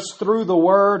reminding us through the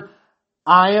Word,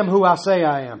 I am who I say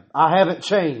I am. I haven't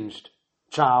changed,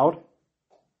 child.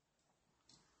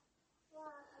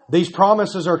 These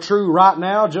promises are true right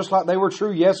now just like they were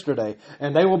true yesterday.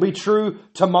 And they will be true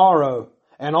tomorrow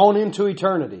and on into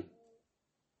eternity.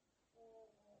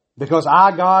 Because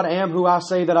I, God, am who I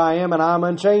say that I am and I'm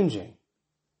unchanging.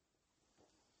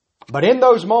 But in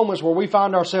those moments where we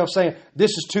find ourselves saying,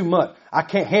 this is too much, I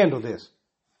can't handle this,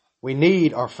 we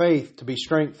need our faith to be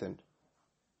strengthened.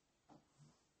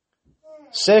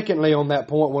 Secondly, on that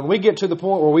point, when we get to the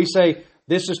point where we say,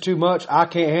 this is too much, I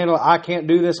can't handle it, I can't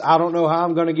do this, I don't know how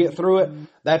I'm going to get through it,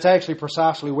 that's actually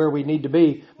precisely where we need to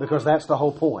be because that's the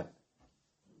whole point.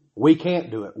 We can't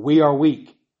do it. We are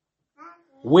weak.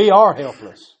 We are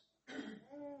helpless.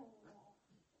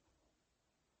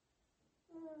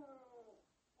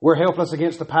 We're helpless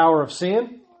against the power of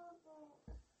sin.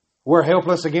 We're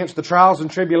helpless against the trials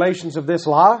and tribulations of this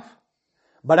life.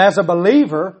 But as a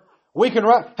believer, we can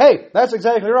write, hey, that's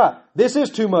exactly right. This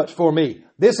is too much for me.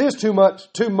 This is too much,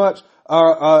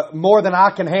 more than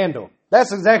I can handle.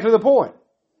 That's exactly the point.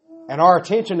 And our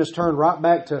attention is turned right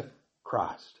back to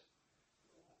Christ.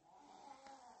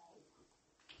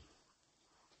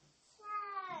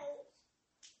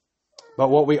 But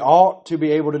what we ought to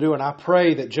be able to do, and I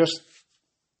pray that just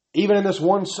even in this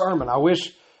one sermon, I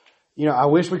wish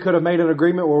we could have made an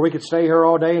agreement where we could stay here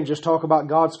all day and just talk about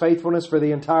God's faithfulness for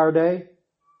the entire day.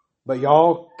 But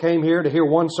y'all came here to hear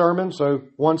one sermon, so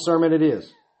one sermon it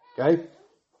is. Okay?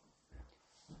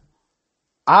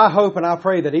 I hope and I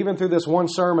pray that even through this one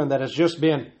sermon that has just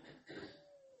been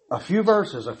a few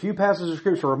verses, a few passages of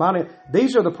Scripture reminding,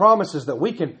 these are the promises that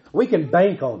we can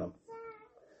bank on them.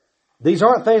 These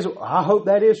aren't things, I hope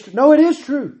that is true. No, it is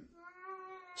true.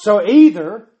 So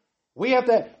either we have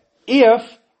to,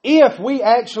 if we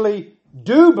actually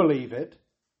do believe it,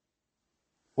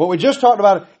 what we just talked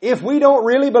about, if we don't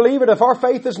really believe it, if our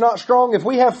faith is not strong, if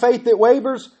we have faith that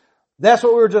wavers, that's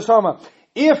what we were just talking about.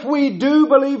 If we do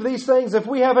believe these things, if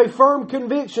we have a firm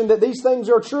conviction that these things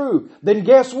are true, then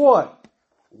guess what?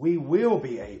 We will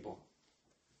be able,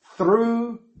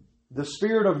 through the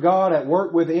Spirit of God at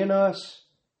work within us,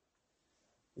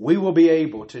 we will be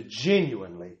able to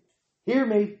genuinely, hear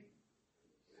me,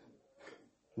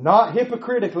 not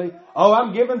hypocritically, oh,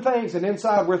 I'm giving thanks, and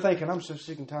inside we're thinking, I'm so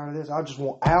sick and tired of this, I just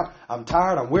want out, I'm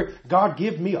tired, I'm weird, God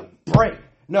give me a break.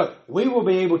 No, we will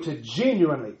be able to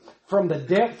genuinely, from the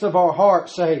depths of our heart,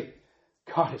 say,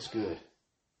 God is good.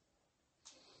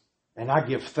 And I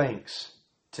give thanks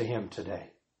to Him today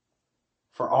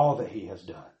for all that He has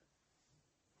done.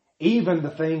 Even the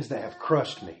things that have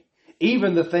crushed me,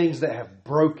 even the things that have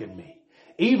broken me,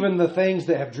 even the things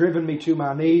that have driven me to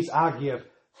my knees, I give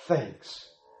thanks.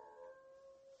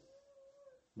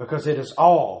 Because it is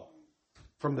all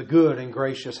from the good and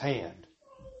gracious hand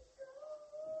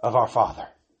of our Father.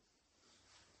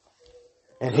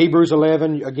 In Hebrews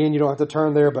 11, again, you don't have to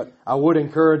turn there, but I would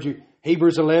encourage you,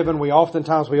 Hebrews 11, we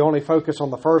only focus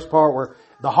on the first part where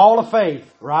the hall of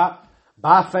faith, right?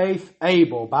 By faith,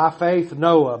 Abel. By faith,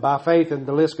 Noah. By faith, and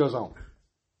the list goes on.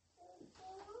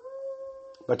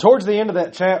 But towards the end of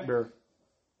that chapter,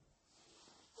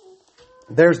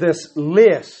 there's this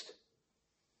list.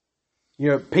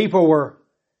 People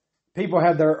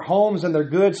had their homes and their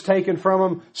goods taken from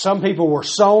them. Some people were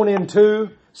sown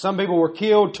into. Some people were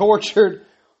killed, tortured.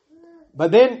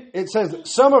 But then it says that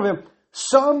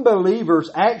some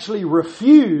believers actually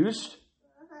refused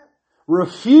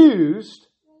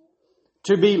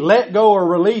to be let go or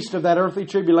released of that earthly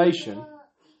tribulation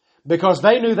because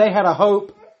they knew they had a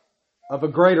hope of a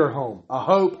greater home, a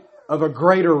hope of a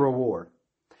greater reward.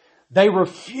 They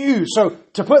refused. So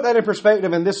to put that in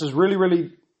perspective, and this is really,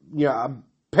 really, I'm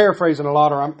paraphrasing a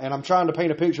lot, and I'm trying to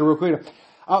paint a picture real quick.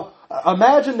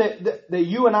 Imagine that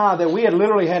you and I, that we had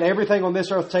literally had everything on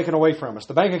this earth taken away from us.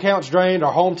 The bank accounts drained,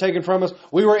 our home taken from us.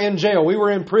 We were in jail. We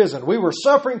were in prison. We were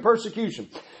suffering persecution.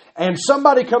 And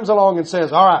somebody comes along and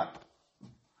says, all right,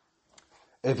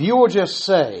 if you will just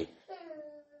say,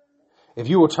 if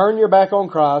you will turn your back on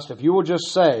Christ, if you will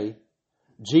just say,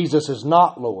 Jesus is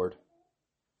not Lord,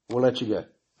 we'll let you go.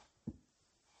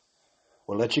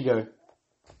 We'll let you go.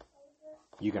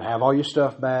 You can have all your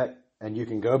stuff back, and you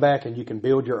can go back and you can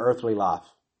build your earthly life.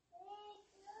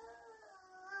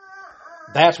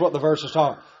 That's what the verse is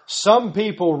talking. Some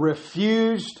people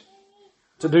refused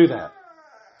to do that.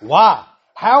 Why?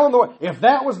 If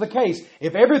that was the case,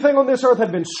 if everything on this earth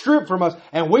had been stripped from us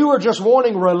and we were just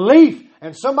wanting relief,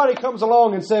 and somebody comes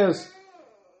along and says,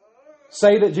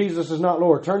 say that Jesus is not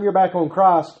Lord, turn your back on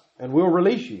Christ and we'll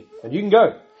release you and you can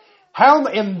go.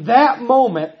 In that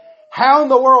moment, how in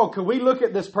the world could we look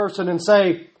at this person and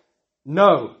say,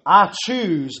 no, I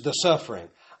choose the suffering.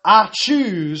 I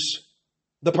choose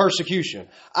the persecution.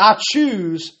 I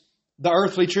choose the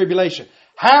earthly tribulation.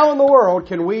 How in the world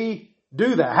can we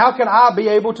do that? How can I be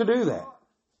able to do that?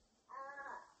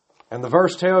 And the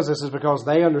verse tells us is because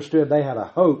they understood they had a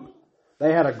hope.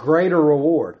 They had a greater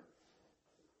reward.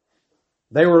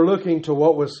 They were looking to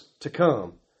what was to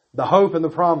come. The hope and the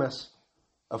promise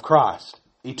of Christ.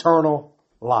 Eternal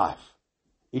life.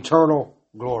 Eternal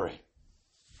glory.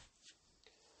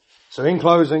 So in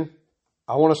closing,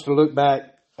 I want us to look back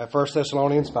at 1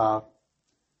 Thessalonians 5.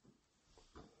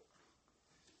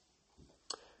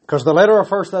 Because the letter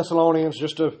of 1 Thessalonians,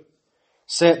 just to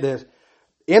set this,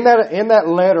 in that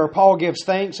letter, Paul gives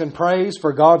thanks and praise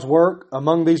for God's work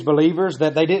among these believers,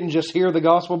 that they didn't just hear the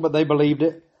gospel, but they believed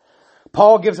it.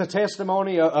 Paul gives a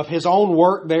testimony of his own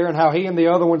work there and how he and the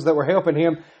other ones that were helping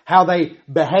him, how they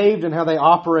behaved and how they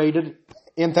operated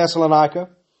in Thessalonica.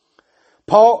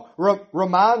 Paul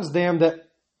reminds them that,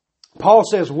 Paul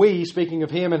says we, speaking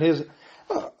of him and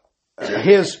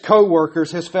his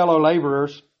co-workers, his fellow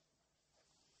laborers,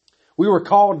 we were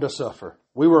called to suffer.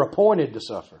 We were appointed to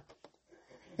suffer.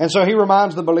 And so he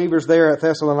reminds the believers there at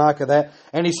Thessalonica that,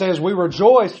 and he says, we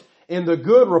rejoice in the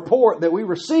good report that we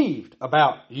received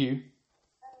about you.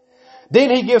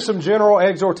 Then he gives some general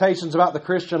exhortations about the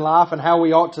Christian life and how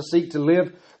we ought to seek to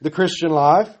live the Christian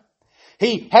life.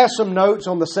 He has some notes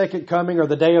on the second coming or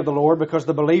the day of the Lord, because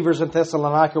the believers in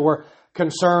Thessalonica were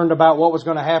concerned about what was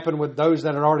going to happen with those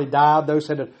that had already died, those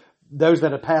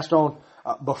that had passed on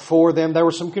before them. There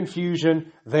was some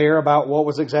confusion there about what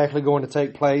was exactly going to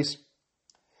take place.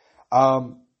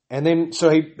 And then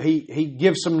so he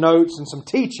gives some notes and some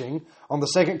teaching on the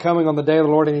second coming on the day of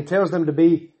the Lord, and he tells them to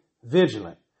be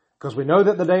vigilant, because we know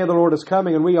that the day of the Lord is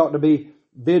coming, and we ought to be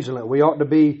vigilant. We ought to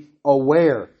be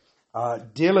aware,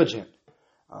 diligent.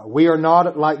 We are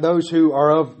not like those who are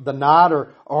of the night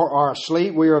or are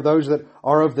asleep. We are those that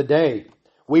are of the day.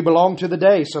 We belong to the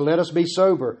day, so let us be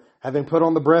sober, having put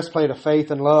on the breastplate of faith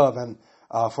and love, and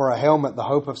for a helmet, the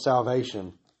hope of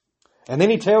salvation. And then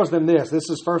he tells them this. This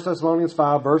is 1 Thessalonians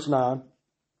 5, verse 9.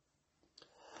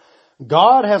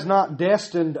 God has not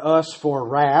destined us for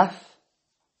wrath,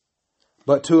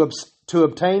 but to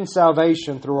obtain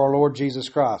salvation through our Lord Jesus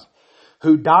Christ,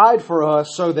 who died for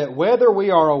us so that whether we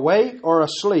are awake or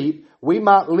asleep, we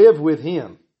might live with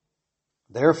Him.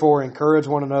 Therefore, encourage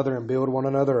one another and build one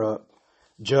another up,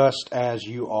 just as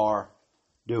you are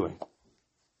doing.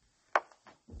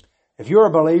 If you're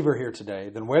a believer here today,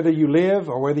 then whether you live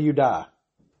or whether you die,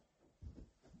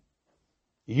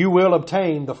 you will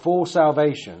obtain the full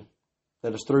salvation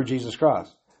that is through Jesus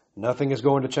Christ. Nothing is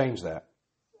going to change that.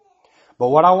 But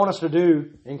what I want us to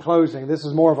do in closing, this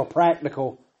is more of a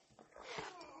practical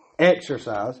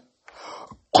exercise.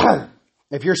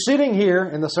 If you're sitting here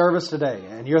in the service today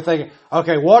and you're thinking,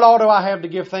 okay, what all do I have to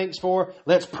give thanks for?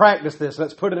 Let's practice this.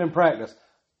 Let's put it in practice.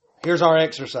 Here's our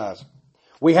exercise.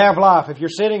 We have life. If you're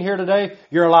sitting here today,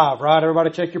 you're alive, right? Everybody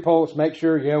check your pulse. Make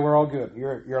sure, yeah, we're all good.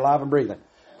 You're alive and breathing.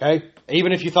 Okay?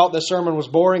 Even if you thought this sermon was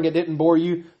boring, it didn't bore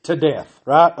you to death,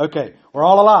 right? Okay. We're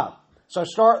all alive. So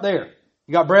start there.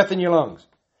 You got breath in your lungs.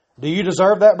 Do you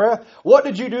deserve that breath? What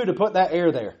did you do to put that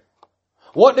air there?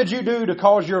 What did you do to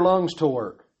cause your lungs to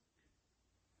work?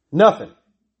 Nothing.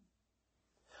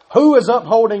 Who is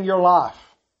upholding your life?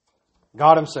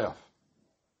 God Himself.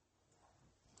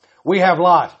 We have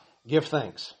life. Give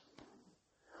thanks.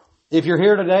 If you're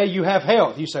here today, you have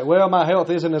health. You say, well, my health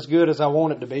isn't as good as I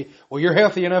want it to be. Well, you're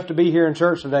healthy enough to be here in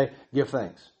church today. Give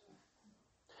thanks.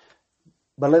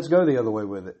 But let's go the other way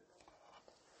with it.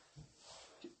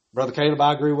 Brother Caleb,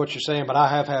 I agree with what you're saying, but I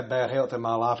have had bad health in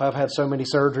my life. I've had so many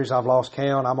surgeries, I've lost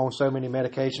count. I'm on so many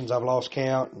medications, I've lost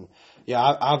count. And yeah,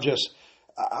 I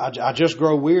just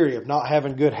grow weary of not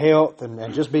having good health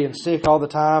and just being sick all the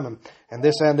time and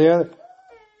this and the other.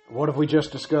 What have we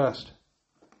just discussed?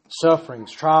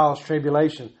 Sufferings, trials,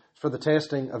 tribulations for the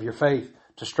testing of your faith,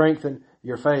 to strengthen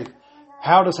your faith.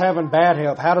 How does having bad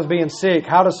health, how does being sick,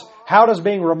 how does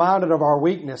being reminded of our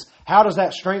weakness, how does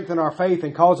that strengthen our faith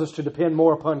and cause us to depend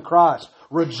more upon Christ?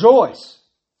 Rejoice.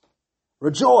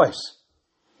 Rejoice.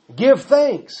 Give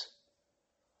thanks.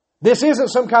 This isn't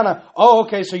some kind of, oh,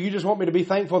 okay, so you just want me to be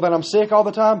thankful that I'm sick all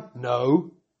the time?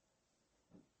 No.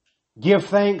 Give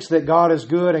thanks that God is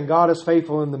good and God is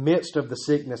faithful in the midst of the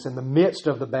sickness, in the midst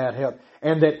of the bad health.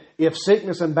 And that if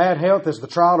sickness and bad health is the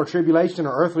trial or tribulation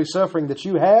or earthly suffering that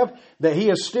you have, that He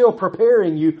is still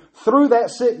preparing you through that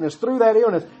sickness, through that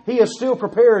illness. He is still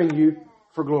preparing you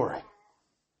for glory.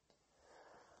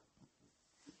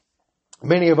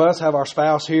 Many of us have our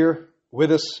spouse here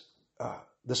with us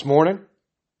this morning.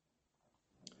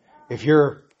 If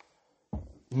you're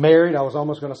married, I was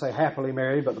almost going to say happily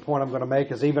married, but the point I'm going to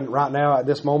make is even right now at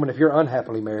this moment, if you're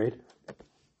unhappily married,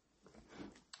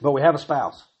 but we have a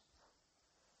spouse.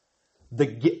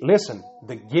 Listen,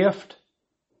 the gift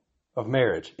of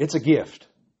marriage, it's a gift.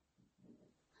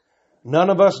 None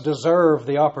of us deserve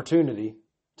the opportunity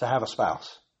to have a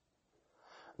spouse.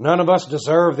 None of us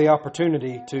deserve the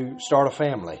opportunity to start a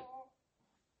family.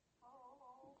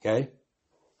 Okay?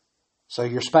 So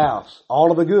your spouse,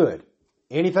 all of the good,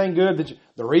 anything good,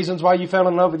 the reasons why you fell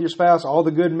in love with your spouse, all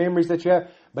the good memories that you have,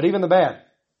 but even the bad.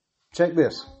 Check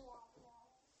this.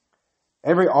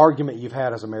 Every argument you've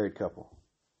had as a married couple,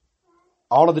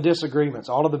 all of the disagreements,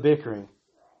 all of the bickering,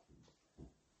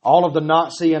 all of the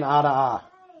not seeing eye to eye,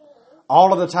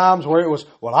 all of the times where it was,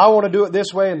 well, I want to do it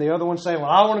this way, and the other one saying, well,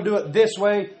 I want to do it this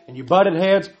way, and you butted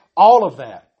heads, all of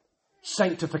that.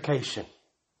 Sanctification.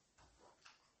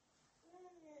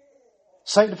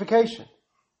 Sanctification.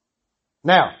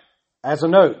 Now, as a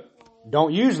note,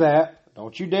 don't use that.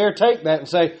 Don't you dare take that and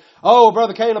say, oh,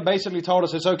 Brother Caleb basically told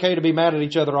us it's okay to be mad at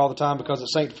each other all the time because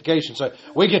it's sanctification. So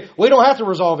we don't have to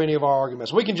resolve any of our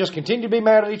arguments. We can just continue to be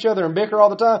mad at each other and bicker all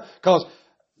the time because,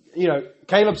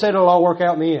 Caleb said it'll all work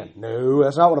out in the end. No,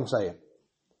 that's not what I'm saying.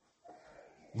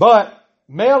 But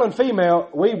male and female,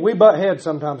 we butt heads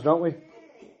sometimes, don't we?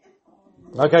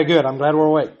 Okay, good. I'm glad we're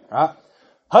awake. All right?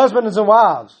 Husbands and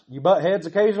wives, you butt heads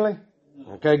occasionally?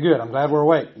 Okay, good. I'm glad we're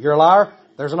awake. You're a liar?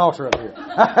 There's an altar up here.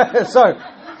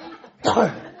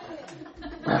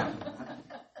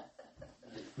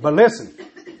 But listen,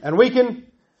 and we can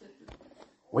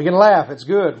laugh. It's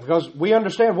good because we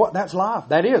understand that's life.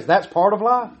 That's part of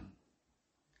life.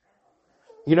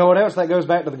 You know what else? That goes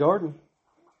back to the garden.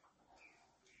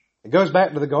 It goes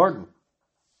back to the garden.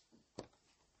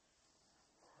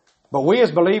 But we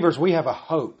as believers, we have a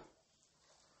hope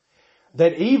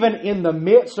that even in the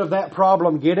midst of that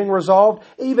problem getting resolved,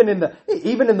 even in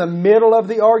the middle of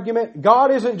the argument,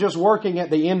 God isn't just working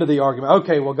at the end of the argument.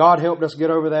 Okay, well, God helped us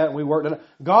get over that and we worked it out.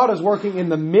 God is working in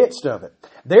the midst of it.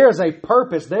 There is a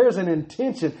purpose. There is an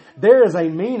intention. There is a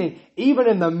meaning, even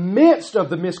in the midst of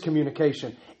the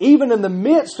miscommunication, even in the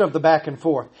midst of the back and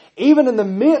forth, even in the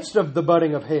midst of the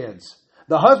butting of heads.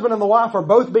 The husband and the wife are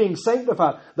both being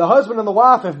sanctified. The husband and the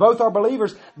wife, if both are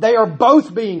believers, they are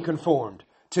both being conformed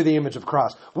to the image of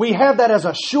Christ. We have that as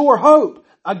a sure hope.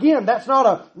 Again, that's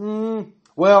not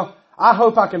well, I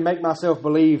hope I can make myself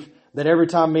believe that every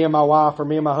time me and my wife or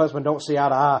me and my husband don't see eye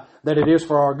to eye, that it is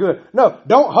for our good. No,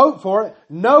 don't hope for it.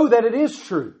 Know that it is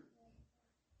true.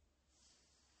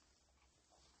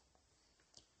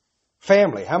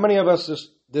 Family. How many of us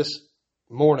this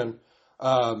morning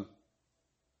have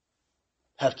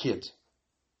kids?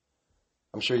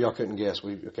 I'm sure y'all couldn't guess.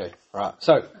 Okay, all right.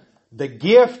 So, the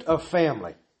gift of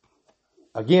family.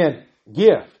 Again,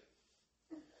 gift.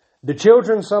 Do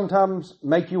children sometimes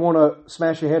make you want to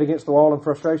smash your head against the wall in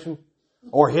frustration?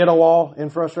 Or hit a wall in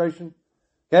frustration?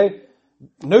 Okay?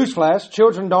 Newsflash,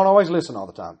 children don't always listen all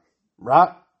the time. Right?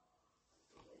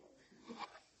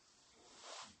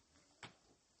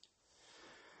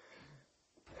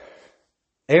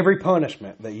 Every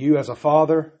punishment that you as a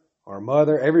father or a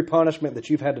mother, every punishment that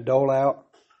you've had to dole out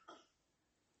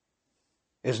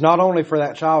is not only for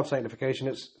that child's sanctification,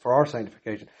 it's for our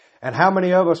sanctification. And how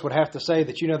many of us would have to say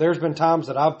that, there's been times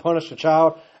that I've punished a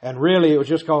child and really it was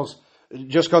just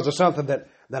because of something that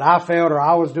I felt or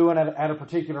I was doing at a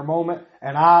particular moment,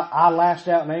 and I lashed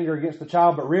out in anger against the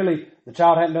child, but really the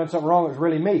child hadn't done something wrong, it was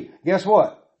really me. Guess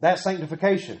what? That's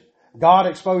sanctification. God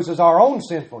exposes our own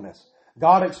sinfulness.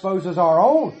 God exposes our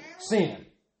own sin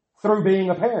through being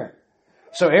a parent.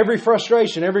 So every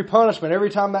frustration, every punishment, every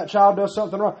time that child does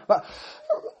something wrong,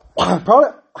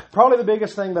 probably the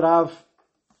biggest thing that I've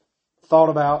thought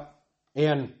about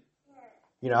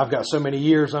I've got so many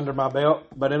years under my belt,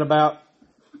 but in about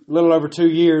a little over 2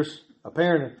 years of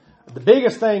parenting, the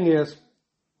biggest thing is,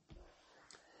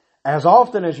 as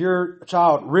often as your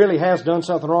child really has done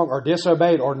something wrong or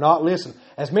disobeyed or not listened,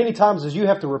 as many times as you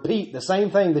have to repeat the same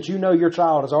thing that your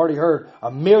child has already heard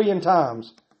 1,000,000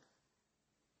 times,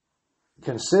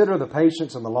 consider the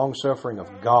patience and the long-suffering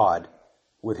of God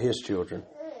with His children.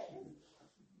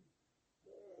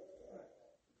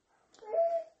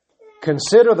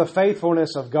 Consider the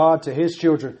faithfulness of God to His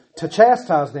children to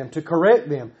chastise them, to correct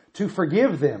them, to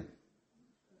forgive them.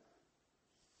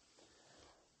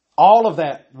 All of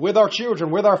that with our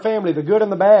children, with our family, the good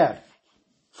and the bad,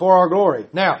 for our glory.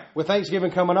 Now, with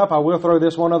Thanksgiving coming up, I will throw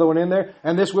this one other one in there,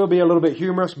 and this will be a little bit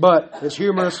humorous, but it's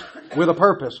humorous with a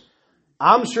purpose.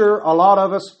 I'm sure a lot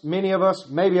of us, many of us,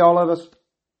 maybe all of us,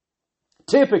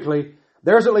 typically,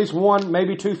 there's at least one,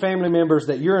 maybe two family members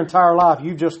that your entire life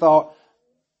you've just thought,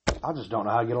 I just don't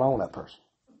know how to get along with that person.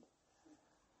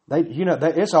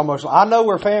 It's almost, I know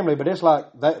we're family, but it's like,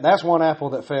 that's one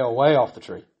apple that fell way off the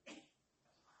tree.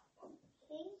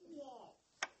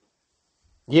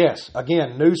 Yes,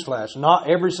 again, newsflash, not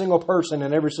every single person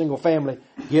in every single family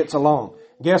gets along.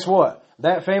 Guess what?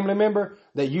 That family member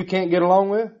that you can't get along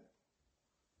with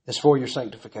is for your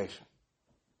sanctification.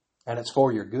 And it's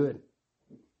for your good.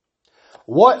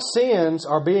 What sins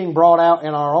are being brought out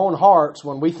in our own hearts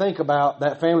when we think about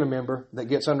that family member that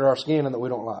gets under our skin and that we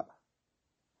don't like?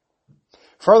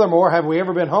 Furthermore, have we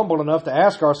ever been humble enough to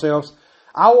ask ourselves,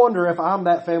 I wonder if I'm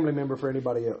that family member for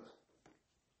anybody else?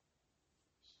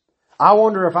 I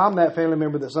wonder if I'm that family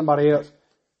member that somebody else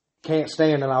can't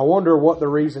stand, and I wonder what the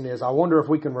reason is. I wonder if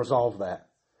we can resolve that.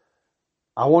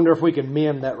 I wonder if we can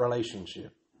mend that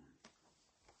relationship.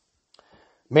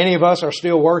 Many of us are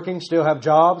still working, still have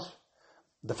jobs.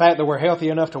 The fact that we're healthy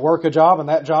enough to work a job and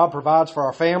that job provides for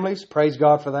our families, praise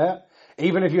God for that.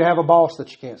 Even if you have a boss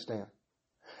that you can't stand.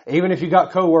 Even if you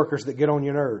got coworkers that get on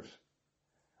your nerves.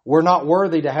 We're not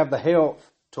worthy to have the health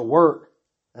to work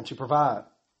and to provide.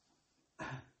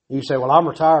 You say, well, I'm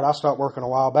retired. I stopped working a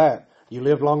while back. You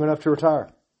lived long enough to retire.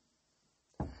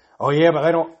 Oh yeah,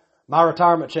 but my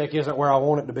retirement check isn't where I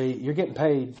want it to be. You're getting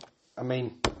paid.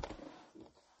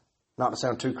 Not to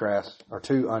sound too crass or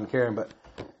too uncaring, but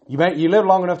you live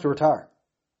long enough to retire.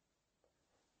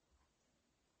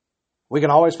 We can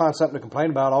always find something to complain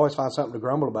about, always find something to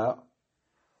grumble about.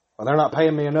 Well, they're not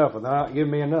paying me enough, or they're not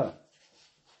giving me enough.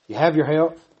 You have your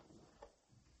health.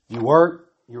 You work.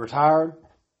 You're retired.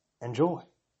 Enjoy.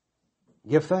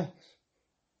 Give thanks.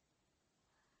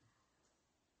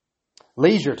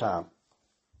 Leisure time.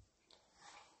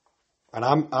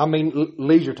 And I mean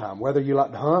leisure time. Whether you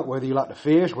like to hunt, whether you like to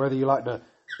fish, whether you like to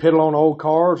piddle on old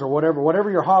cars or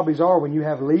whatever your hobbies are when you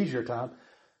have leisure time,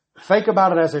 think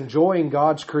about it as enjoying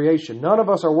God's creation. None of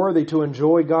us are worthy to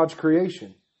enjoy God's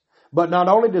creation. But not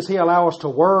only does He allow us to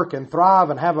work and thrive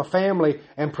and have a family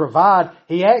and provide,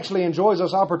 He actually enjoys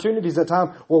us opportunities at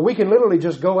times where we can literally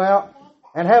just go out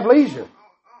and have leisure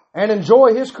and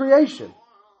enjoy His creation.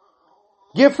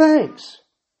 Give thanks.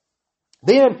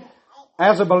 Then,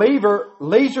 as a believer,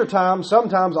 leisure time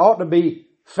sometimes ought to be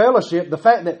fellowship. The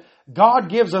fact that God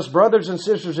gives us brothers and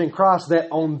sisters in Christ that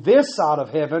on this side of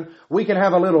heaven, we can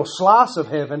have a little slice of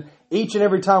heaven each and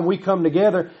every time we come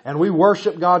together and we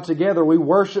worship God together. We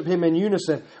worship Him in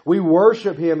unison. We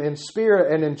worship Him in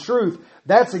spirit and in truth.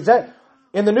 That's exact.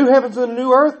 In the new heavens and the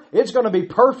new earth, it's going to be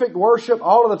perfect worship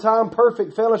all of the time,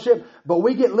 perfect fellowship. But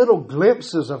we get little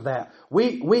glimpses of that.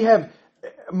 We have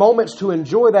moments to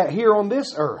enjoy that here on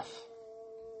this earth.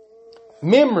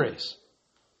 Memories.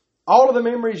 All of the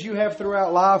memories you have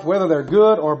throughout life, whether they're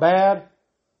good or bad,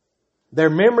 they're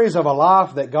memories of a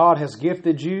life that God has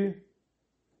gifted you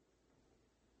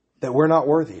that we're not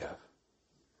worthy of.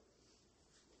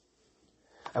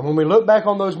 And when we look back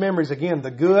on those memories, again, the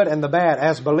good and the bad,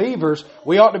 as believers,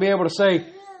 we ought to be able to say,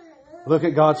 Look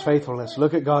at God's faithfulness.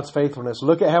 Look at God's faithfulness.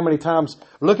 Look at how many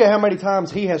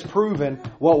times He has proven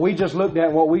what we just looked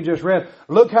at, what we just read.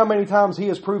 Look how many times He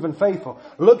has proven faithful.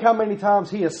 Look how many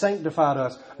times He has sanctified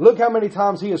us. Look how many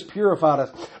times He has purified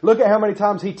us. Look at how many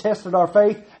times He tested our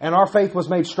faith, and our faith was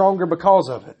made stronger because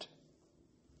of it.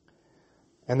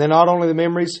 And then not only the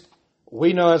memories,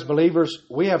 we know as believers,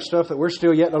 we have stuff that we're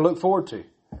still yet to look forward to.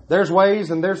 There's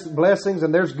ways and there's blessings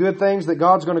and there's good things that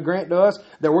God's going to grant to us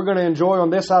that we're going to enjoy on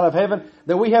this side of heaven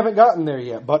that we haven't gotten there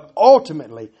yet. But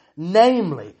ultimately,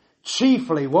 namely,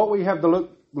 chiefly, what we have to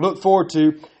look forward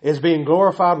to is being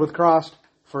glorified with Christ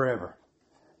forever.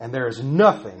 And there is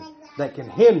nothing that can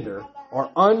hinder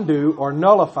or undo or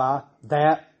nullify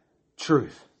that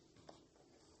truth.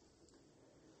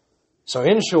 So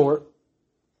in short,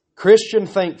 Christian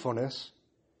thankfulness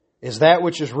is that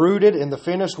which is rooted in the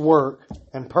finished work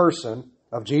and person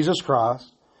of Jesus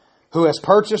Christ, who has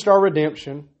purchased our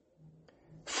redemption,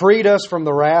 freed us from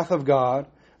the wrath of God,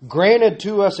 granted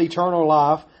to us eternal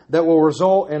life that will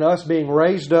result in us being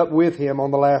raised up with Him on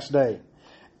the last day.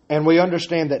 And we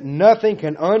understand that nothing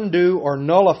can undo or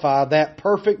nullify that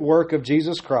perfect work of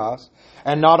Jesus Christ.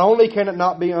 And not only can it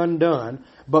not be undone,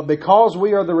 but because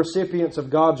we are the recipients of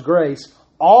God's grace,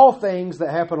 all things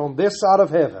that happen on this side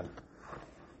of heaven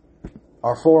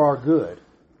are for our good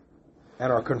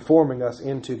and are conforming us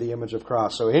into the image of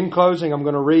Christ. So in closing, I'm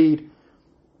going to read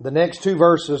the next two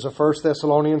verses of 1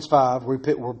 Thessalonians 5.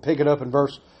 We'll pick it up in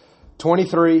verse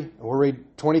 23, and we'll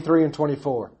read 23 and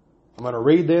 24. I'm going to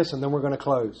read this, and then we're going to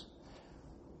close.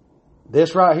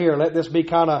 This right here, let this be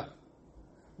kind of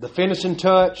the finishing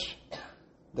touch,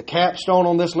 the capstone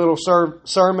on this little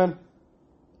sermon.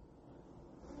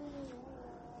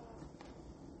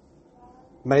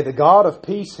 May the God of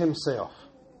peace Himself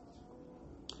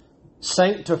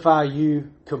sanctify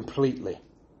you completely.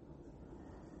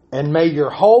 And may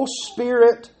your whole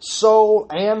spirit, soul,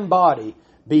 and body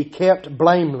be kept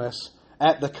blameless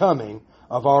at the coming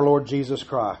of our Lord Jesus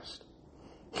Christ.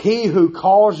 He who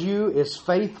calls you is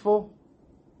faithful.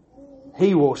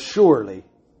 He will surely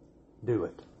do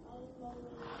it.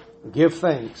 Give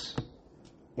thanks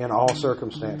in all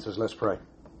circumstances. Let's pray.